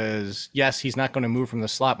Brown, because yes, he's not going to move from the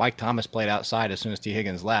slot. Mike Thomas played outside as soon as T.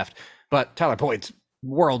 Higgins left, but Tyler Boyd's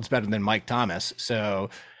worlds better than Mike Thomas.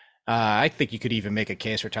 So I think you could even make a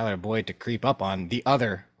case for Tyler Boyd to creep up on the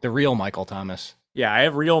real Michael Thomas. Yeah, I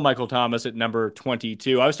have real Michael Thomas at number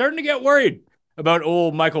 22. I was starting to get worried about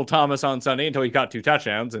old Michael Thomas on Sunday until he caught 2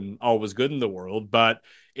 touchdowns and all was good in the world. But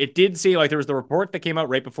it did seem like there was the report that came out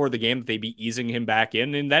right before the game that they'd be easing him back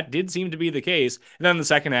in, and that did seem to be the case. And then in the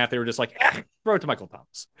second half, they were just like, throw it to Michael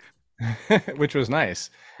Thomas. Which was nice.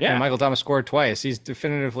 Yeah. And Michael Thomas scored twice. He's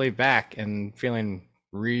definitively back and feeling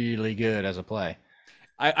really good as a play.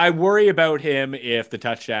 I worry about him if the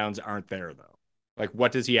touchdowns aren't there, though. Like,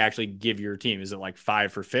 what does he actually give your team? Is it like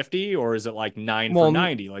 5 for 50 or is it like 9 for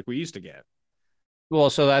 90 like we used to get? Well,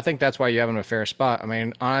 so I think that's why you have him in a fair spot. I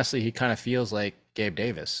mean, honestly, he kind of feels like Gabe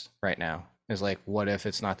Davis right now. Is like, what if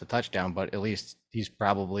it's not the touchdown, but at least he's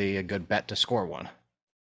probably a good bet to score one.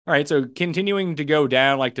 All right, so continuing to go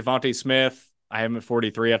down, like Devontae Smith, I have him at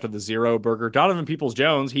 43 after the zero burger. Donovan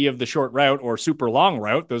Peoples-Jones, he of the short route or super long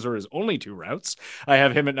route. Those are his only 2 routes. I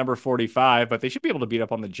have him at number 45, but they should be able to beat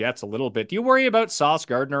up on the Jets a little bit. Do you worry about Sauce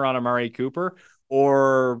Gardner on Amari Cooper,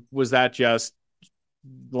 or was that just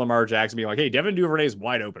Lamar Jackson being like, hey, Devin Duvernay's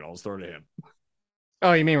wide open, I'll just throw it to him?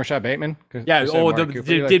 Oh, you mean Rashad Bateman? Yeah. Oh,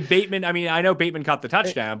 did Bateman? I mean, I know Bateman caught the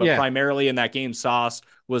touchdown, but primarily in that game, Sauce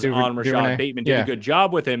was on Rashad Duvernay. Bateman did a good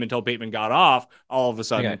job with him until Bateman got off. All of a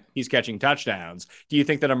sudden, he's catching touchdowns. Do you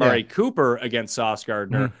think that Amari Cooper against Sauce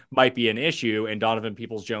Gardner might be an issue, and Donovan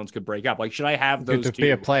Peoples-Jones could break up? Like, should I have those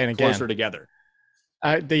two closer together?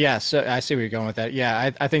 Yes, I see where you're going with that.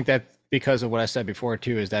 Yeah, I think that. Because of what I said before,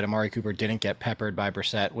 too, is that Amari Cooper didn't get peppered by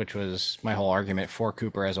Brissett, which was my whole argument for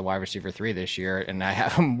Cooper as a wide receiver 3 this year. And I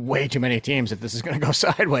have him way too many teams if this is going to go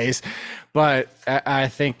sideways. But I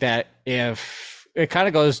think that if it kind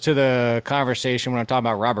of goes to the conversation when I'm talking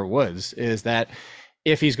about Robert Woods, is that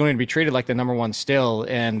if he's going to be treated like the number 1 still,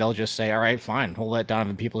 and they'll just say, all right, fine, we'll let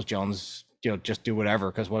Donovan Peoples-Jones just do whatever,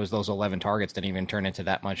 because what was those 11 targets didn't even turn into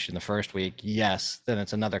that much in the first week? Yes, then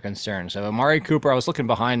it's another concern. So Amari Cooper, I was looking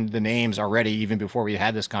behind the names already, even before we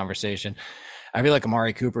had this conversation. I feel like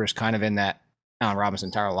Amari Cooper is kind of in that Allen Robinson,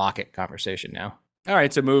 Tyler Lockett conversation now. All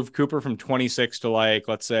right, so move Cooper from 26 to like,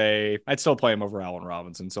 let's say, I'd still play him over Allen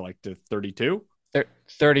Robinson, so like to 32?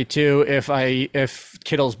 32. If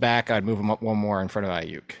Kittle's back, I'd move him up one more in front of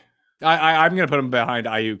Ayuk. I'm going to put him behind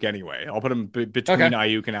Ayuk anyway. I'll put him between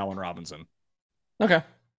Ayuk and Allen Robinson. Okay.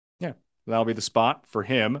 Yeah, that'll be the spot for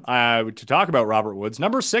him. To talk about Robert Woods,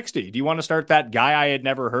 number 60. Do you want to start that guy I had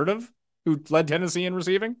never heard of who led Tennessee in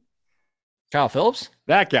receiving? Kyle Phillips?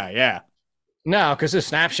 That guy, yeah. No, because his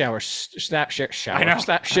snap share was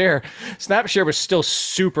still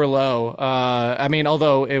super low. I mean,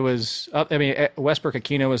 although it was up, Westbrook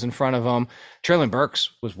Aquino was in front of him. Treylon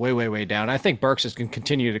Burks was way down. I think Burks is going to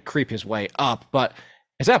continue to creep his way up, but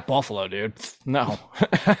is that Buffalo, dude? No.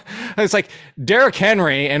 It's like Derrick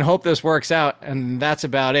Henry and hope this works out, and that's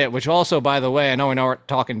about it. Which also, by the way, I know we're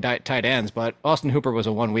talking tight ends, but Austin Hooper was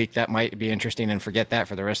a 1 week. That might be interesting, and forget that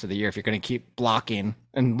for the rest of the year if you're going to keep blocking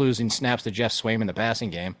and losing snaps to Jeff Swaim in the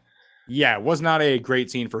passing game. Yeah, it was not a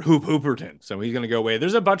great scene for Hooperton, so he's going to go away.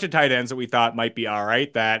 There's a bunch of tight ends that we thought might be all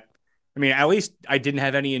right that, I mean, at least I didn't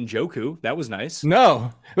have any in Njoku. That was nice.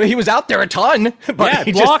 No, well, he was out there a ton. But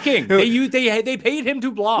yeah, blocking. They paid him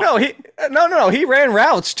to block. No, he ran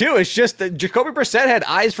routes too. It's just that Jacoby Brissett had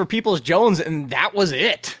eyes for Peoples-Jones, and that was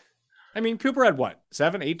it. I mean, Cooper had what,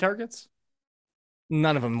 7, 8 targets?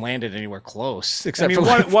 None of them landed anywhere close, except for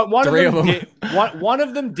one of them. One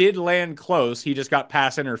of them did land close. He just got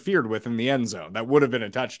pass interfered with in the end zone. That would have been a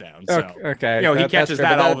touchdown. So, okay. He catches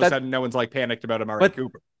that all of a sudden. No one's like panicked about Amari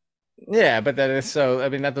Cooper. Yeah, but that is so. I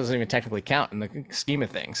mean, that doesn't even technically count in the scheme of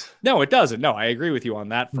things. No, it doesn't. No, I agree with you on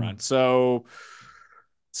that front. So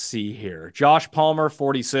let's see here. Josh Palmer,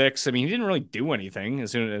 46. I mean, he didn't really do anything as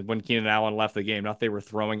soon as when Keenan Allen left the game. Not they were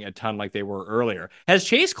throwing a ton like they were earlier. Has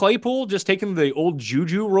Chase Claypool just taken the old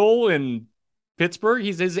Juju role in Pittsburgh?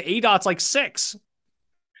 His ADOT's like 6.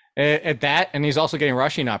 At that, and he's also getting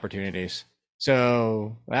rushing opportunities.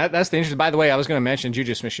 So that's the interesting. By the way, I was going to mention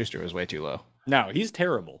Juju Smith-Schuster was way too low. No, he's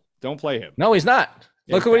terrible. Don't play him. No, he's not.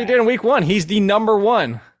 Look at what he did in week 1. He's the number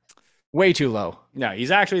 1. Way too low. No,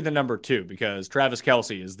 he's actually the number 2 because Travis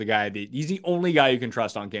Kelce is the guy he's the only guy you can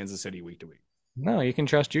trust on Kansas City week to week. No, you can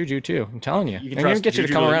trust Juju too. I'm telling you. You can trust get you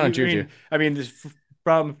to come around on Juju. I mean,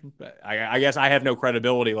 I guess I have no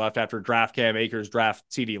credibility left after draft Cam Akers,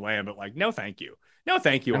 draft CeeDee Lamb, but like, no, thank you. No,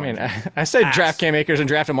 thank you. I mean, I said draft Cam Akers and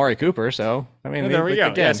draft Amari Cooper, so I mean, there we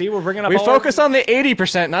go. Again, yeah, see, we're bringing up. We focus on the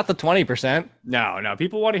 80%, not the 20%. No,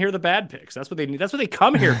 people want to hear the bad picks. That's what they need. That's what they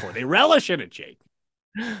come here for. They relish in it, Jake.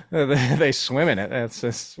 They swim in it. That's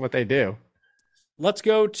just what they do. Let's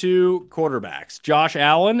go to quarterbacks. Josh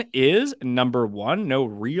Allen is number 1. No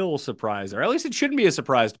real surprise there. At least it shouldn't be a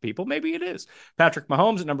surprise to people. Maybe it is. Patrick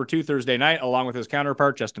Mahomes at number 2 Thursday night, along with his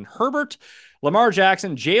counterpart, Justin Herbert. Lamar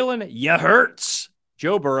Jackson, Jalen Hurts,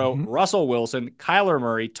 Joe Burrow, Russell Wilson, Kyler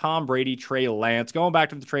Murray, Tom Brady, Trey Lance. Going back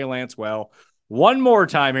to the Trey Lance well. One more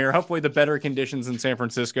time here. Hopefully the better conditions in San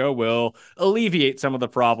Francisco will alleviate some of the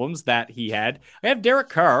problems that he had. I have Derek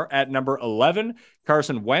Carr at number 11,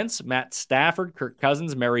 Carson Wentz, Matt Stafford, Kirk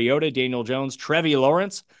Cousins, Mariota, Daniel Jones, Trevi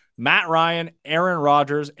Lawrence, Matt Ryan, Aaron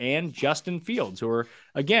Rodgers, and Justin Fields, who are,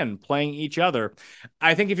 again, playing each other.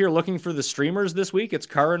 I think if you're looking for the streamers this week, it's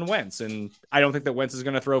Carson Wentz. And I don't think that Wentz is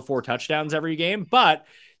going to throw 4 touchdowns every game, but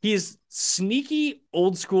he's sneaky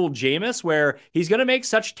old school Jameis, where he's going to make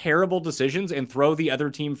such terrible decisions and throw the other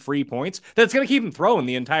team free points that it's going to keep him throwing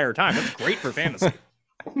the entire time. That's great for fantasy.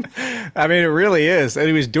 I mean, it really is. And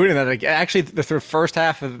he was doing that. Actually, the first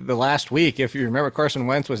half of the last week, if you remember, Carson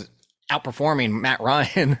Wentz was outperforming Matt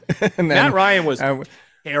Ryan. And then, Matt Ryan was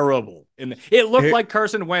terrible. It looked like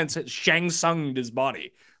Carson Wentz had Shang Tsung'd his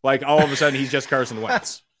body. Like, all of a sudden, he's just Carson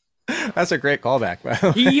Wentz. That's a great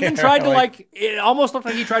callback. He even tried to, it almost looked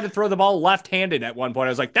like he tried to throw the ball left-handed at one point. I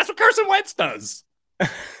was like, that's what Carson Wentz does.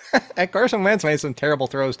 And Carson Wentz made some terrible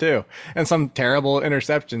throws too, and some terrible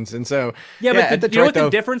interceptions. And so, but you know what the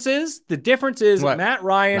difference is? The difference is Matt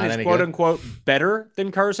Ryan is quote unquote better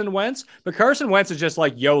than Carson Wentz, but Carson Wentz is just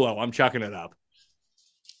like YOLO. I'm chucking it up.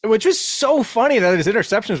 Which is so funny that his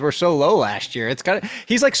interceptions were so low last year.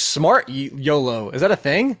 He's like smart YOLO. Is that a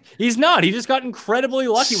thing? He's not. He just got incredibly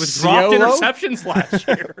lucky with dropped interceptions last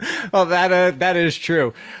year. Oh, that is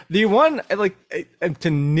true. The one to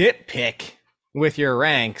nitpick with your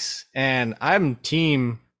ranks, and I'm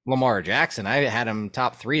team Lamar Jackson. I had him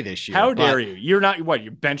top 3 this year. How dare you? You're not,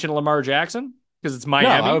 you're benching Lamar Jackson? Because it's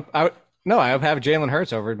Miami? No, I would have Jalen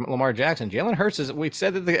Hurts over Lamar Jackson. Jalen Hurts we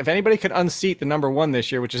said that if anybody could unseat the number 1 this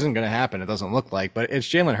year, which isn't going to happen, it doesn't look like, but it's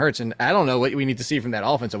Jalen Hurts. And I don't know what we need to see from that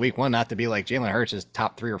offense of week 1, not to be like Jalen Hurts is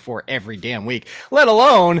top 3 or 4 every damn week, let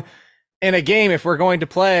alone in a game. If we're going to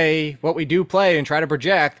play what we do play and try to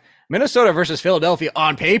project, Minnesota versus Philadelphia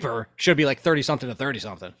on paper should be like 30-something to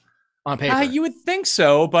 30-something on paper. You would think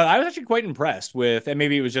so, but I was actually quite impressed with, and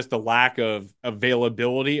maybe it was just the lack of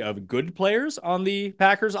availability of good players on the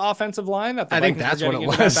Packers offensive line. I think that's what it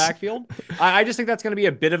was. That backfield. I just think that's going to be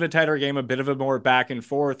a bit of a tighter game, a bit of a more back and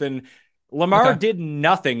forth. And Lamar did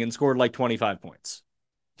nothing and scored like 25 points.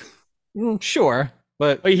 Sure,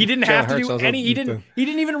 but he didn't have to do any. He didn't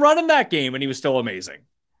even run in that game, and he was still amazing.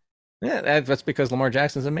 Yeah, that's because Lamar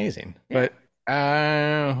Jackson's amazing. Yeah.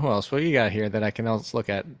 But who else? What you got here that I can else look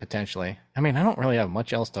at potentially? I mean, I don't really have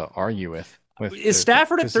much else to argue with. Is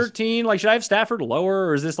Stafford at 13? Should I have Stafford lower,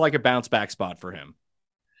 or is this like a bounce back spot for him?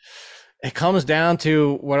 It comes down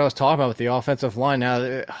to what I was talking about with the offensive line.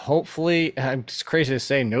 Now, hopefully, it's crazy to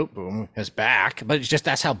say Noteboom is back, but it's just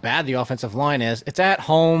that's how bad the offensive line is. It's at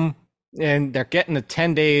home. And they're getting the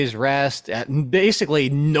 10 days rest. Basically,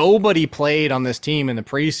 nobody played on this team in the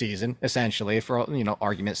preseason, essentially, for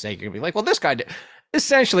argument's sake. You'd be like, well, this guy did.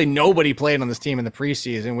 Essentially, nobody played on this team in the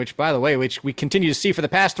preseason, which, by the way, which we continue to see for the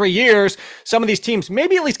past 3 years. Some of these teams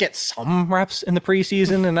maybe at least get some reps in the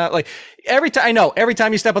preseason and not like every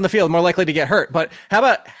time you step on the field, more likely to get hurt. But how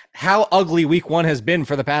about how ugly week 1 has been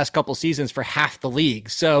for the past couple seasons for half the league?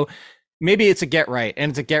 So maybe it's a get right,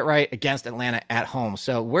 and it's a get right against Atlanta at home.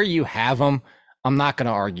 So where you have them, I'm not going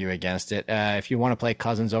to argue against it. If you want to play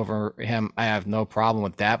Cousins over him, I have no problem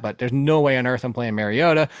with that, but there's no way on earth I'm playing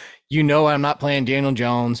Mariota. I'm not playing Daniel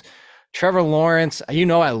Jones. Trevor Lawrence, I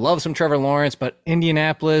love some Trevor Lawrence, but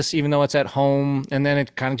Indianapolis, even though it's at home, and then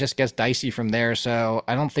it kind of just gets dicey from there. So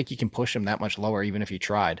I don't think you can push him that much lower, even if you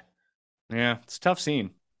tried. Yeah, it's a tough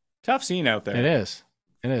scene. Tough scene out there. It is.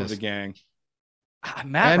 For the gang.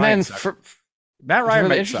 Matt Ryan.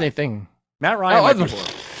 The interesting thing. Matt Ryan.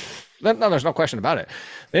 No, there's no question about it.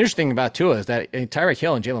 The interesting thing about Tua is that Tyreek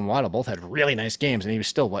Hill and Jalen Waddle both had really nice games, and he was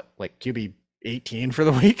still QB 18 for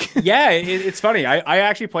the week. Yeah, it's funny. I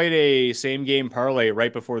actually played a same game parlay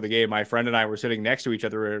right before the game. My friend and I were sitting next to each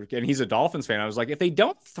other, and he's a Dolphins fan. I was like, if they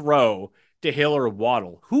don't throw to Hill or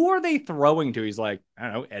Waddle, who are they throwing to? He's like,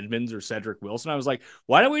 I don't know, Edmonds or Cedric Wilson. I was like,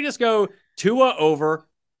 why don't we just go Tua over,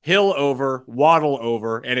 Hill over, Waddle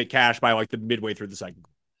over, and it cashed by the midway through the second.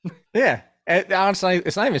 Yeah. And honestly,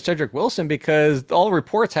 it's not even Cedric Wilson because all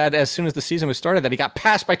reports had as soon as the season was started that he got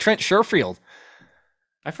passed by Trent Sherfield.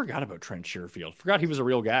 I forgot about Trent Sherfield. Forgot he was a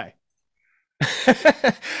real guy.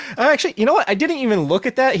 Actually, you know what? I didn't even look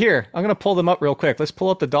at that. Here, I'm going to pull them up real quick. Let's pull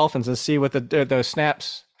up the Dolphins and see what the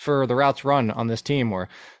snaps for the routes run on this team were.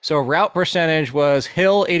 So route percentage was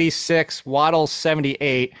Hill 86, Waddle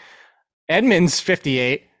 78, Edmonds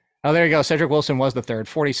 58. Oh, there you go. Cedric Wilson was the third,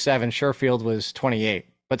 47. Sherfield was 28,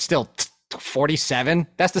 but still 47.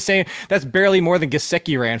 That's the same. That's barely more than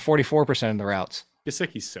Gesicki ran, 44% of the routes.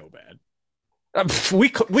 Gesicki's so bad. We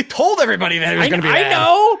told everybody that it was going to be bad. I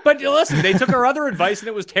know, but listen, they took our other advice and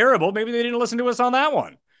it was terrible. Maybe they didn't listen to us on that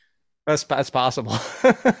one. That's possible.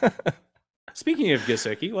 Speaking of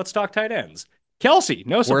Gesicki, let's talk tight ends. Kelsey,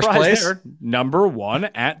 no surprise there. Number 1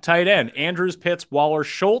 at tight end. Andrews, Pitts, Waller,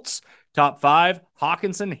 Schultz, top 5.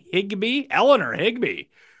 Hawkinson, Higbee, Eleanor Higbee.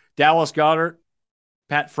 Dallas Goedert,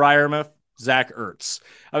 Pat Freiermuth, Zach Ertz.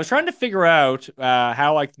 I was trying to figure out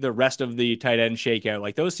how like the rest of the tight ends shake out.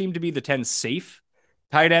 Like those seem to be the 10 safe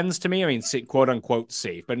tight ends to me. I mean, quote unquote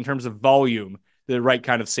safe, but in terms of volume, the right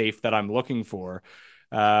kind of safe that I'm looking for.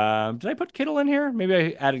 Did I put Kittle in here? Maybe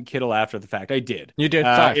I added Kittle after the fact. I did. You did.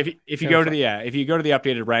 Five. If you go to the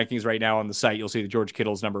updated rankings right now on the site, you'll see that George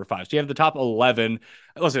Kittle's number 5. So you have the top 11.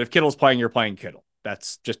 Listen, if Kittle's playing, you're playing Kittle.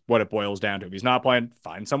 That's just what it boils down to. If he's not playing,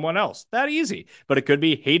 find someone else. That easy. But it could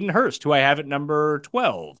be Hayden Hurst, who I have at number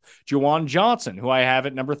 12. Juwan Johnson, who I have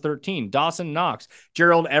at number 13. Dawson Knox.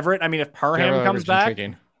 Gerald Everett. I mean, if Parham comes back.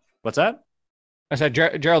 Intriguing. What's that? I said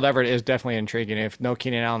Gerald Everett is definitely intriguing. If no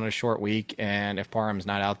Keenan Allen in a short week, and if Parham's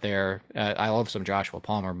not out there, I love some Josh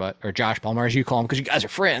Palmer, or Josh Palmer as you call him, because you guys are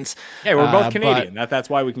friends. Yeah, we're both Canadian. That's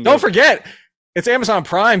why we can. Don't forget, it's Amazon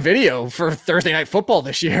Prime Video for Thursday Night Football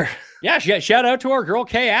this year. Yeah, shout out to our girl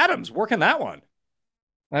Kay Adams working that one.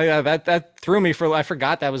 That threw me for. I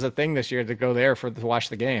forgot that was a thing this year to go there to watch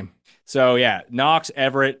the game. So yeah, Knox,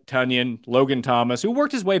 Everett, Tunyon, Logan Thomas, who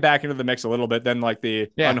worked his way back into the mix a little bit. Then like the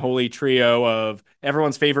unholy trio of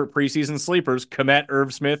everyone's favorite preseason sleepers: Kmet,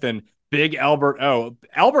 Irv Smith, and Big Albert O.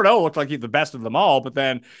 Albert O looked like he's the best of them all, but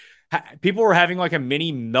then people were having like a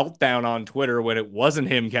mini meltdown on Twitter when it wasn't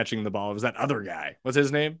him catching the ball. It was that other guy. What's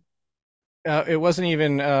his name? It wasn't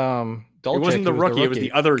even Dolchik. It wasn't the rookie. It was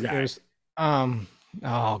the other guy. It was,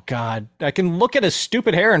 oh God! I can look at his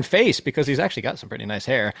stupid hair and face because he's actually got some pretty nice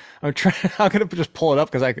hair. I'm gonna just pull it up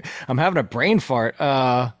because I'm having a brain fart.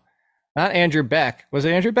 Not Andrew Beck. Was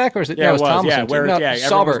it Andrew Beck or was it? Yeah, it was Tomlinson.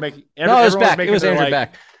 Saubert. It was Beck. It was Andrew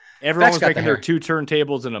Beck. Everyone was making their 2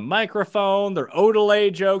 turntables and a microphone, their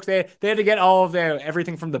Odelay jokes. They had to get all of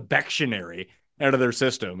everything from the Bectionary out of their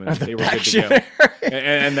system, and they were good to go.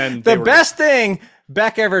 And then the best thing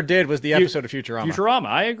Beck ever did was the episode of Futurama. Futurama,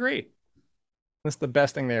 I agree. That's the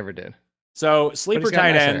best thing they ever did. So sleeper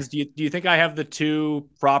tight ends. Do you think I have the 2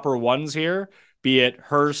 proper ones here? Be it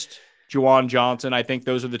Hurst, Juwan Johnson. I think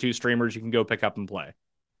those are the 2 streamers you can go pick up and play.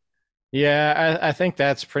 Yeah, I think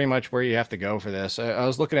that's pretty much where you have to go for this. I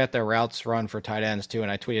was looking at their routes run for tight ends too,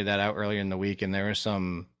 and I tweeted that out earlier in the week, and there were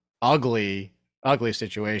some ugly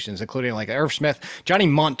situations, including like Irv Smith. Johnny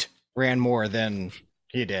Munt ran more than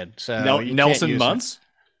he did. So Nelson Muntz?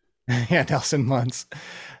 Yeah, Nelson Muntz.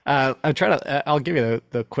 I'll give you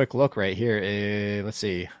the quick look right here. Let's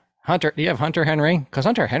see. Hunter, do you have Hunter Henry? Because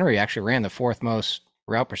Hunter Henry actually ran the 4th most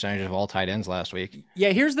route percentage of all tight ends last week. Yeah,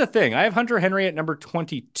 here's the thing. I have Hunter Henry at number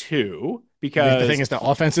 22 because the thing is the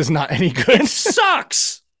offense is not any good. It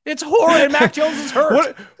sucks. It's horrid. Mac Jones is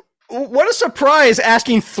hurt. What a surprise,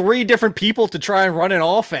 asking 3 different people to try and run an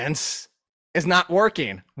offense is not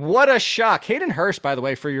working. What a shock. Hayden Hurst, by the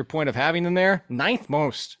way, for your point of having them there, 9th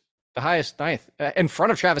most. The highest 9th in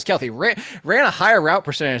front of Travis Kelce. Ran a higher route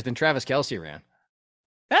percentage than Travis Kelce ran.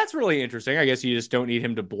 That's really interesting. I guess you just don't need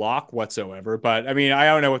him to block whatsoever. But I mean, I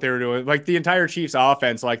don't know what they were doing. Like the entire Chiefs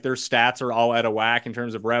offense, like their stats are all out of whack in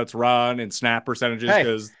terms of routes run and snap percentages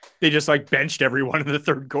because they just like benched everyone in the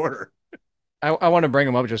 3rd quarter. I want to bring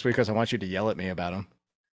him up just because I want you to yell at me about him.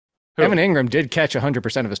 Who? Evan Ingram did catch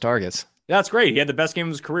 100% of his targets. That's great. He had the best game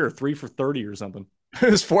of his career, 3 for 30 or something. It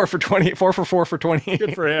was 4 for 20, 4 for 4 for 20.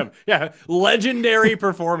 Good for him. Yeah. Legendary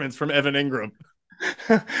performance from Evan Ingram.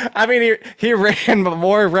 I mean, he ran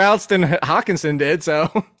more routes than Hawkinson did,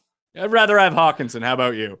 so. I'd rather have Hawkinson. How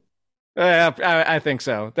about you? I think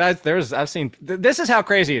so. I've seen, this is how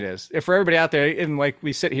crazy it is. If for everybody out there, and like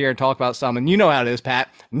we sit here and talk about some, and you know how it is, Pat,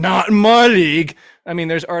 not in my league. I mean,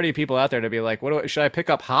 there's already people out there to be like, should I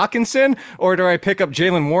pick up Hawkinson or do I pick up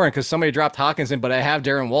Jalen Warren because somebody dropped Hawkinson, but I have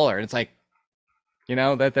Darren Waller? And it's like, you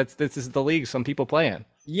know, this is the league some people play in.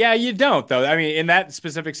 Yeah, you don't, though. I mean, in that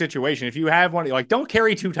specific situation, if you have one, like, don't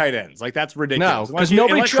carry 2 tight ends. Like, that's ridiculous. No, because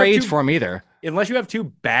nobody trades for them either. Unless you have 2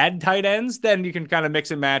 bad tight ends, then you can kind of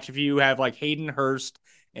mix and match if you have, like, Hayden Hurst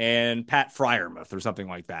and Pat Freiermuth or something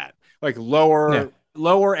like that. Like,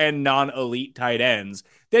 lower and non-elite tight ends.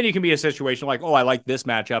 Then you can be a situation like, oh, I like this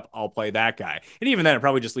matchup, I'll play that guy. And even then, it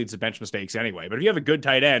probably just leads to bench mistakes anyway. But if you have a good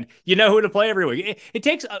tight end, you know who to play every week. It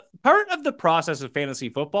takes part of the process of fantasy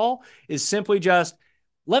football is simply just,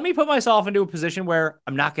 let me put myself into a position where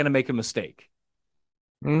I'm not going to make a mistake.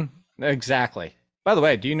 Exactly. By the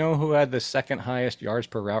way, do you know who had the 2nd highest yards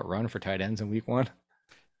per route run for tight ends in week 1?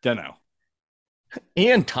 Don't know.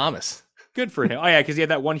 Ian Thomas. Good for him. Oh, yeah, because he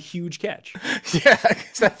had that one huge catch. Yeah,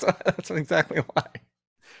 that's exactly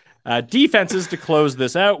why. Defenses to close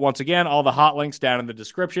this out. Once again, all the hot links down in the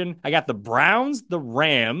description. I got the Browns, the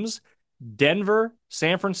Rams, Denver,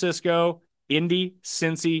 San Francisco, Indy,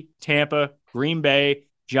 Cincy, Tampa, Green Bay,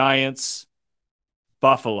 Giants,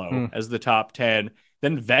 Buffalo as the top 10.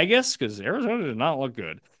 Then Vegas, because Arizona did not look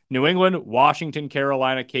good. New England, Washington,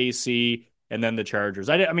 Carolina, KC, and then the Chargers.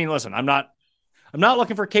 I mean, listen, I'm not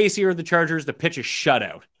looking for KC or the Chargers to pitch a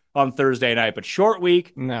shutout on Thursday night, but short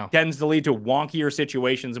week tends to lead to wonkier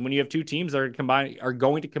situations. And when you have two teams that are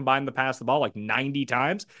going to combine the pass the ball like 90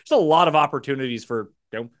 times, there's a lot of opportunities for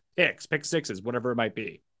picks, pick sixes, whatever it might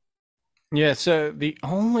be. Yeah, so the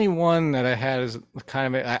only one that I had is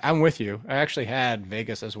kind of, I'm with you. I actually had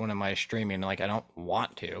Vegas as one of my streaming. Like, I don't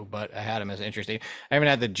want to, but I had them as interesting. I haven't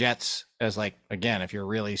had the Jets as, like, again, if you're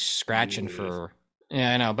really scratching for,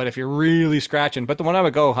 yeah, I know, but if you're really scratching, but the one I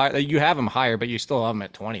would go high, you have them higher, but you still have them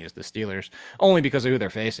at 20 is the Steelers, only because of who they're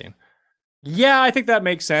facing. Yeah, I think that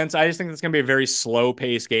makes sense. I just think it's going to be a very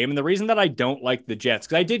slow-paced game. And the reason that I don't like the Jets,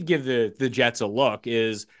 because I did give the Jets a look,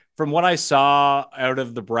 is from what I saw out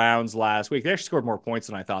of the Browns last week, they actually scored more points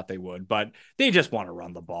than I thought they would, but they just want to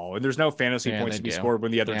run the ball. And there's no fantasy points to be scored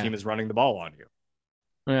when the other team is running the ball on you.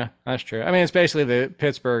 Yeah, that's true. I mean, it's basically the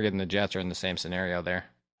Pittsburgh and the Jets are in the same scenario there.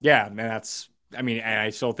 Yeah, man, and I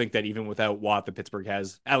still think that even without Watt, the Pittsburgh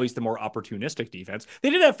has at least the more opportunistic defense. They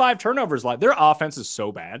did have 5 turnovers live. Their offense is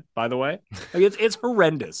so bad, by the way. Like it's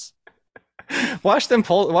horrendous. Watch them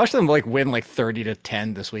like win like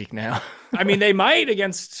 30-10 this week now. I mean, they might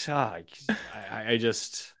against. I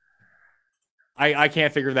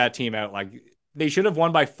can't figure that team out. Like they should have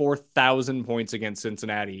won by 4,000 points against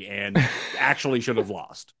Cincinnati, and actually should have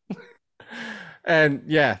lost. And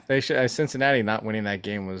yeah, they should. Cincinnati not winning that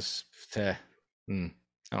game was. I don't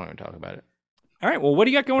even talk about it. All right. Well, what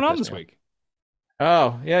do you got going on this week?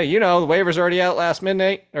 Oh, yeah, the waivers already out last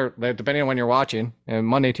midnight, or depending on when you're watching,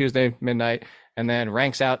 Monday, Tuesday, midnight, and then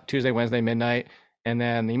ranks out Tuesday, Wednesday, midnight, and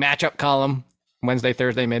then the matchup column, Wednesday,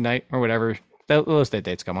 Thursday, midnight, or whatever. Those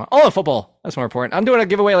dates come on. Oh, football. That's more important. I'm doing a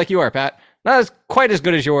giveaway like you are, Pat. Not quite as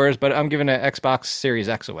good as yours, but I'm giving an Xbox Series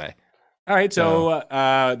X away. All right, so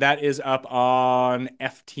that is up on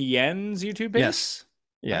FTN's YouTube page?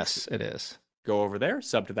 Yes, it is. Go over there,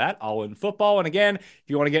 sub to that, All In Football. And again, if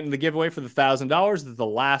you want to get into the giveaway for the $1,000, this is the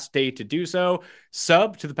last day to do so.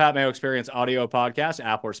 Sub to the Pat Mayo Experience audio podcast,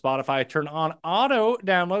 Apple or Spotify. Turn on auto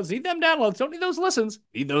downloads. Need them downloads. Don't need those listens.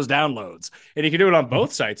 Need those downloads. And you can do it on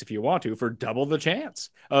both sites if you want to for double the chance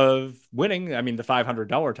of winning. The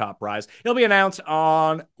 $500 top prize. It'll be announced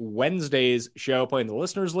on Wednesday's show, playing the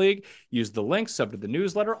Listeners League. Use the link, sub to the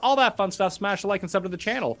newsletter, all that fun stuff. Smash the like and sub to the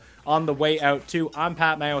channel on the way out too. I'm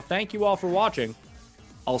Pat Mayo. Thank you all for watching.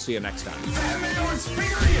 I'll see you next time. Pat Mayo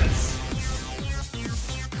Experience!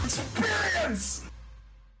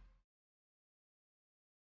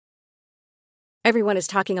 Everyone is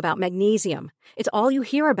talking about magnesium. It's all you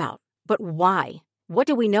hear about. But why? What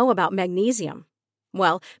do we know about magnesium?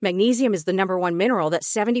 Well, magnesium is the #1 mineral that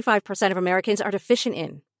 75% of Americans are deficient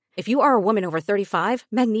in. If you are a woman over 35,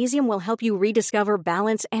 magnesium will help you rediscover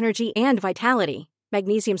balance, energy, and vitality.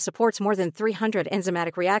 Magnesium supports more than 300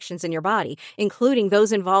 enzymatic reactions in your body, including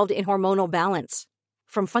those involved in hormonal balance.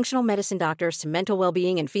 From functional medicine doctors to mental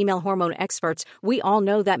well-being and female hormone experts, we all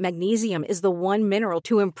know that magnesium is the one mineral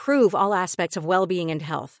to improve all aspects of well-being and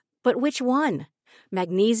health. But which one?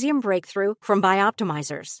 Magnesium Breakthrough from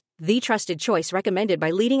Bioptimizers, the trusted choice recommended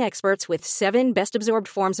by leading experts with 7 best-absorbed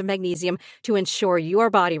forms of magnesium to ensure your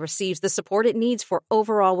body receives the support it needs for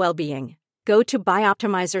overall well-being. Go to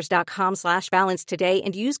bioptimizers.com/balance today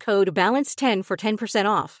and use code BALANCE10 for 10%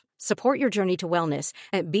 off. Support your journey to wellness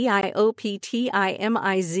at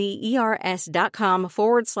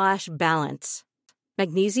bioptimizers.com/balance.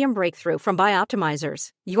 Magnesium Breakthrough from Bioptimizers,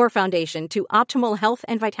 your foundation to optimal health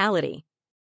and vitality.